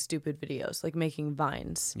silly, stupid videos, like making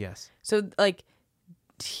vines. Yes. So like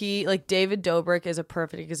David Dobrik is a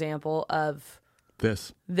perfect example of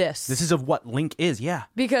This is of what Link is, yeah.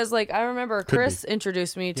 Because like I remember Chris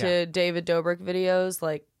introduced me to David Dobrik videos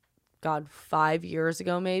like 5 years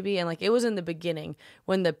ago maybe, and like it was in the beginning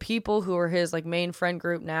when the people who are his like main friend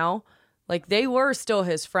group now, like they were still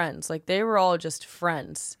his friends, like they were all just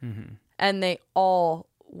friends, and they all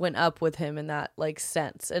went up with him in that like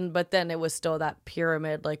sense, but then it was still that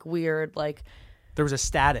pyramid, like weird, like there was a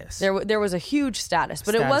status. There was a huge status,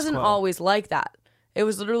 but it wasn't always like that. It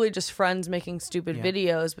was literally just friends making stupid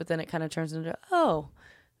videos, but then it kind of turns into, oh,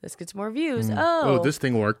 this gets more views. Oh, this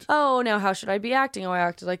thing worked. Oh, now how should I be acting? Oh, I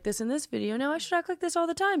acted like this in this video. Now I should act like this all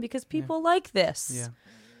the time because people like this. Yeah.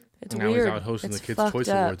 It's now weird. He's out hosting it's the Kids' Choice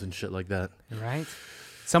up. Awards and shit like that. Right.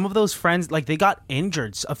 Some of those friends, like they got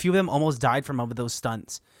injured. A few of them almost died from of those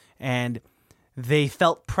stunts. And they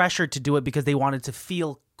felt pressured to do it because they wanted to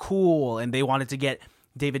feel cool and they wanted to get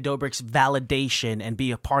David Dobrik's validation and be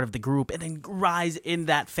a part of the group and then rise in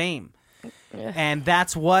that fame. Yeah. And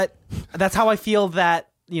that's how I feel that,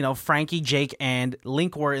 you know, Frankie, Jake, and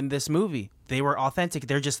Link were in this movie. They were authentic.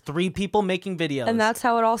 They're just three people making videos. And that's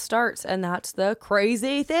how it all starts. And that's the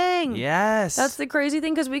crazy thing. Yes. That's the crazy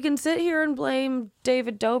thing, because we can sit here and blame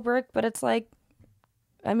David Dobrik, but it's like,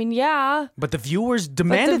 I mean, yeah. But the viewers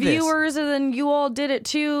demanded this. But the viewers, and then you all did it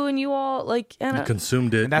too, and you all, like... You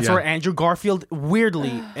consumed it. And that's where Andrew Garfield,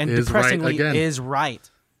 weirdly and depressingly, is right.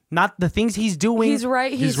 Not the things he's doing. He's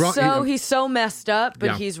right. He's wrong. He's so messed up,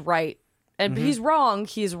 but he's right. And he's wrong.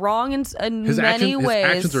 He's wrong in many ways.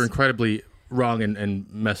 His actions are incredibly wrong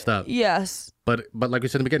and messed up. Yes. But like we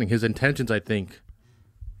said in the beginning, his intentions, I think,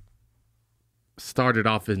 started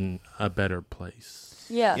off in a better place.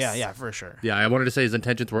 Yes. Yeah, for sure. Yeah, I wanted to say his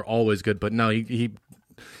intentions were always good, but no, he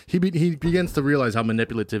begins to realize how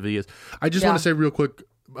manipulative he is. I just want to say real quick,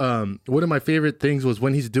 one of my favorite things was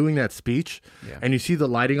when he's doing that speech, and you see the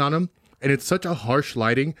lighting on him, and it's such a harsh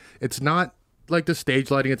lighting. It's not like the stage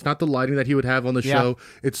lighting. It's not the lighting that he would have on the show.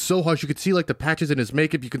 It's so harsh. You could see like the patches in his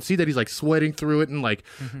makeup. You can see that he's like sweating through it, and like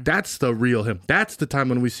that's the real him. That's the time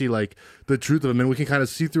when we see like the truth of him, and we can kind of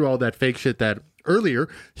see through all that fake shit that earlier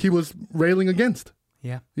he was railing against.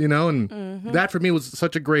 Yeah. You know, and that for me was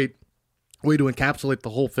such a great way to encapsulate the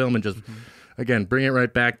whole film and just, again, bring it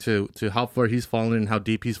right back to how far he's fallen and how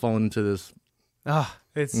deep he's fallen into this. Oh,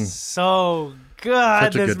 it's so good.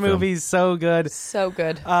 Such a This good film. movie's so good. So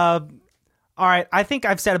good. All right, I think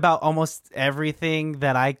I've said about almost everything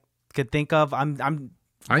that I could think of. What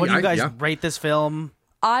do you guys rate this film?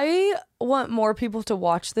 I want more people to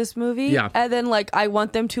watch this movie. Yeah. And then like I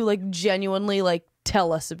want them to like genuinely like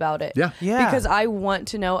tell us about it. Yeah. Yeah. Because I want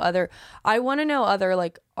to know other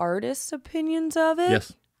like artists' opinions of it.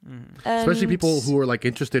 Yes. And Especially people who are like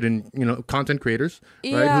interested in, you know, content creators,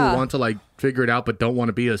 right? Yeah. Who want to like figure it out but don't want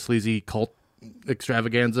to be a sleazy cult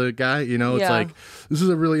extravaganza guy, you know? It's Yeah. like, this is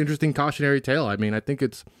a really interesting cautionary tale. I mean, I think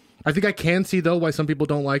I can see though why some people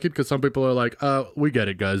don't like it, because some people are like, we get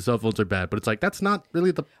it, guys, cell phones are bad, but it's like that's not really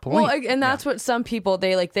the point. Well, and that's what some people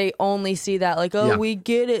they only see that like, oh, Yeah. we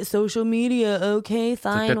get it, social media, okay,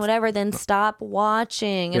 fine, that's- whatever, then stop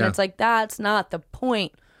watching. And Yeah. it's like that's not the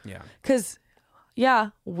point. Yeah. Because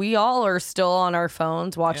we all are still on our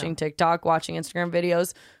phones watching TikTok, watching Instagram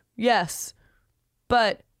videos. Yes,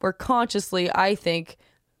 but we're consciously, I think,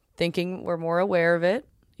 thinking we're more aware of it,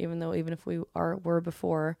 even if we were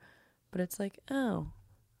before. But it's like, oh,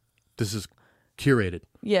 This is curated.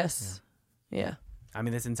 yes, yeah. I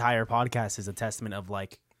mean, this entire podcast is a testament of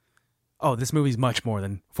like, oh, this movie's much more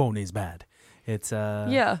than phone is bad. It's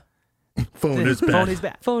Yeah, Phone is bad. Phone is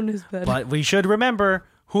bad. phone is bad. But we should remember,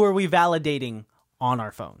 who are we validating on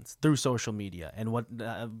our phones? Through social media. And what,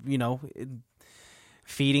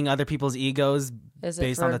 feeding other people's egos Is it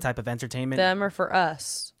based on for the type of entertainment. them or for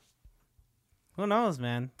us? Who knows,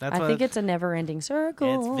 man? That's I think it's a never-ending circle.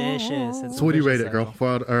 it's vicious. It's So what do you vicious rate it, girl?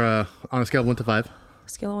 cycle. On a scale of 1 to 5?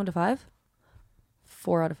 Scale of 1 to 5?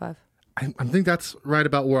 4 out of 5. I think that's right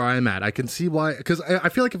about where I'm at. I can see why, because I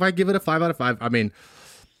feel like if I give it a 5 out of 5, I mean,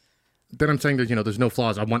 then I'm saying that, you know, there's no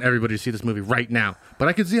flaws. I want everybody to see this movie right now. But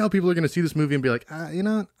I can see how people are going to see this movie and be like, you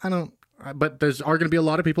know, I don't. But are going to be a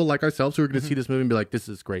lot of people like ourselves who are going to see this movie and be like, this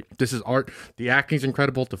is great. This is art. The acting's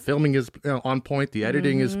incredible. The filming is on point. The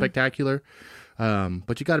editing is spectacular.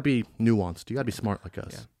 But you got to be nuanced. You got to be smart like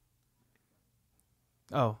us.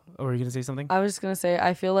 Yeah. Oh, were you going to say something? I was just going to say,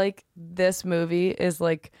 I feel like this movie is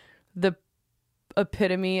like the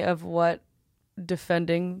epitome of what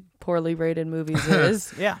defending poorly rated movies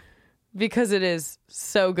is. Yeah. Because it is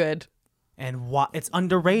so good. And it's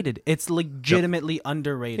underrated. It's legitimately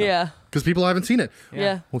underrated. Yeah. Because people haven't seen it.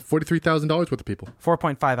 Yeah. Well, $43,000 worth of people.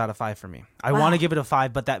 4.5 out of 5 for me. I want to give it a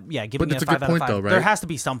 5, but giving it's it a a good 5 out of point, 5. though, right? There has to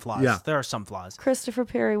be some flaws. Yeah. There are some flaws. Christopher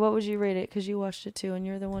Perry, what would you rate it? Because you watched it too, and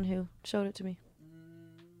you're the one who showed it to me.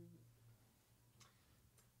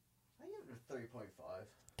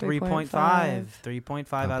 3.5.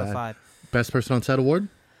 3.5 out of bad. 5. Best person on set award?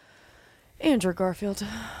 Andrew Garfield.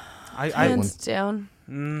 Hands down.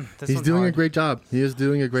 He's doing a great job. He is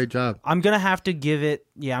doing a great job. I'm gonna have to give it.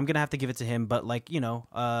 Yeah, I'm gonna have to give it to him. But like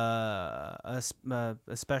a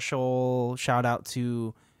special shout out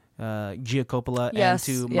to Gia Coppola Yes,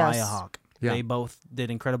 and to yes. Maya Hawke. Yeah. They both did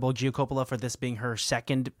incredible. Gia Coppola for this being her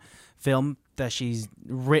second film that she's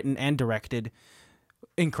written and directed.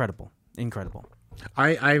 Incredible.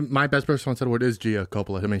 My best person on set award is Gia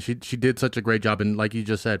Coppola. I mean, she did such a great job, and like you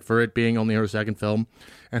just said, for it being only her second film,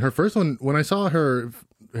 and her first one, when I saw her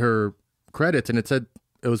credits and it said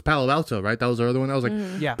it was Palo Alto, right? That was her other one. I was like,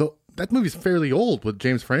 Yeah. that movie's fairly old with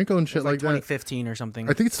James Franco and shit like that. 2015 or something.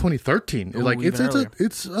 I think it's 2013. Ooh, like it's even earlier.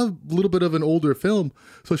 it's a little bit of an older film,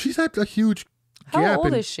 so she's had a huge How gap. old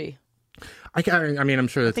in- is she? I mean, I'm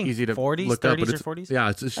sure it's think easy to 40s, look up, but 30s it's, or 40s?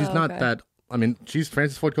 yeah, she's Oh, not okay. that. I mean, she's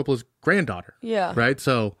Francis Ford Coppola's granddaughter, Yeah. right?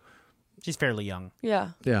 So She's fairly young. Yeah.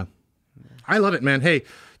 yeah, I love it, man. Hey,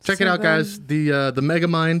 check it So out, guys. The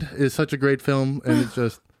Megamind is such a great film, and it's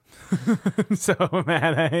just So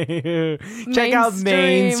man, check out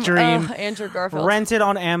Mainstream. Andrew Garfield. Rent it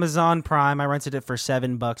on Amazon Prime. I rented it for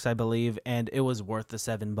 $7, I believe, and it was worth the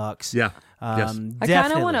 $7. yeah, yes. I kind of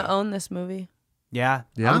definitely. want to own this movie. Yeah.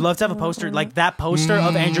 Yeah? I would love to have a poster like that poster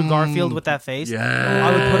of Andrew Garfield with that face. Yeah.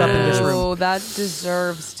 I would put up in this room. Oh, that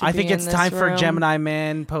deserves to I be think in it's this time for room. Gemini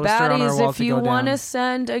Man poster on our Baddies, wall if to you go want to down.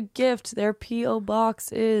 send a gift, their P.O.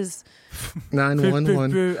 box is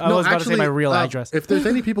 911. I was about to say my real address. If there's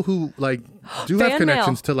any people who like do Fan have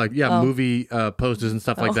connections mail. to like movie posters and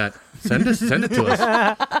stuff like that, send it to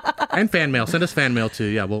us. And fan mail. Send us fan mail too.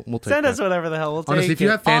 Yeah, we'll take Send that. us whatever the hell we'll Honestly, take if you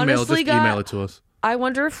it. have fan mail, Honestly, just email it to us. I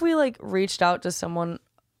wonder if we like reached out to someone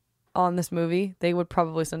on this movie, they would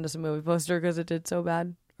probably send us a movie poster because it did so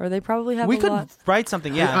bad. Or they probably have We a could lot. write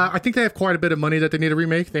something, yeah. I think they have quite a bit of money that they need to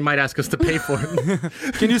remake. They might ask us to pay for it.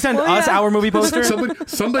 Can you send us our movie poster?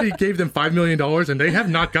 Somebody gave them $5 million and they have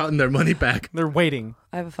not gotten their money back. They're waiting.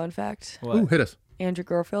 I have a fun fact. What? Ooh, hit us. Andrew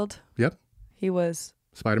Garfield, Yep. he was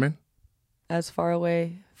Spider-Man. as far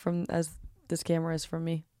away from as this camera is from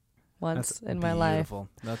me once in my life. Beautiful.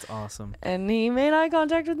 That's awesome. And he made eye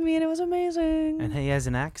contact with me and it was amazing. And he has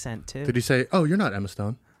an accent, too. Did he say, "Oh, you're not Emma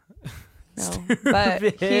Stone"? No. But he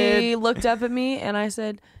Stupid. looked up at me and I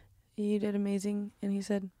said, "You did amazing." And he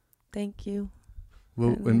said, "Thank you."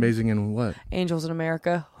 Well, amazing in what? Angels in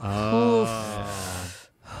America.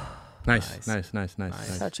 Nice.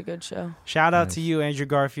 Such a good show. Shout out to you, Andrew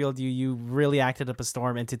Garfield. You really acted up a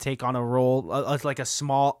storm, and to take on a role like a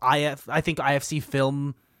small IFC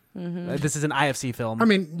film. This is an IFC film. I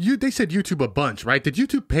mean, they said YouTube a bunch, right? Did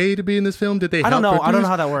YouTube pay to be in this film? Did they? I don't know. Help I don't know produce?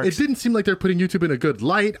 how that works. It didn't seem like they're putting YouTube in a good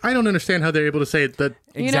light. I don't understand how they're able to say that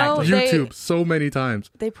Exactly. You know, YouTube so many times.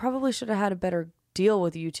 They probably should have had a better deal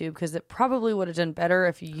with YouTube because it probably would have done better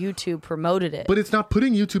if YouTube promoted it. But it's not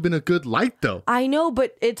putting YouTube in a good light, though. I know,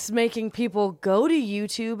 but it's making people go to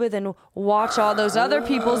YouTube and then watch all those other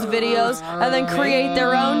people's videos and then create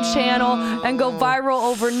their own channel and go viral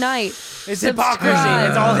overnight. It's hypocrisy.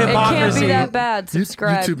 It's all hypocrisy. It can't be that bad.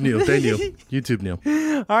 Subscribe. YouTube knew. They knew. YouTube knew.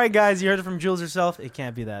 All right, guys, you heard it from Jules herself. It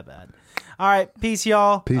can't be that bad. All right, peace,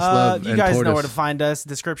 y'all. Peace, love, you and guys know tortoise. where to find us.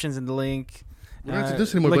 Description's in the link. We don't have to do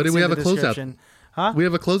this anymore, buddy. links We in have a the closeout. description. Huh? We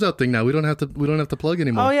have a closeout thing now. We don't have to plug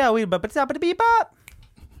anymore. Oh yeah, we but it's up to beep up.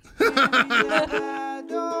 Oh,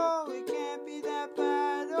 it can't be that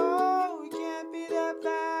bad. Oh, it can't be that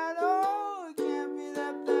bad. Oh, it can't be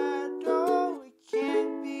that bad. Oh, it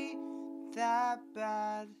can't be that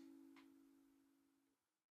bad.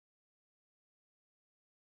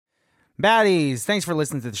 Baddies, thanks for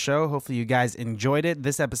listening to the show. Hopefully you guys enjoyed it.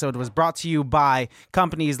 This episode was brought to you by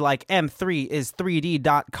companies like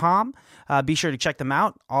M3is3D.com. Be sure to check them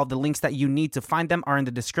out. All the links that you need to find them are in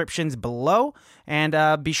the descriptions below.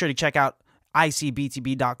 And be sure to check out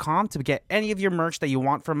icbtb.com to get any of your merch that you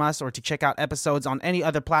want from us, or to check out episodes on any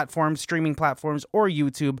other platforms, streaming platforms, or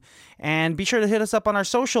YouTube. And be sure to hit us up on our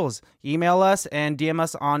socials. Email us and DM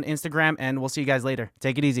us on Instagram, and we'll see you guys later.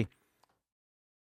 Take it easy.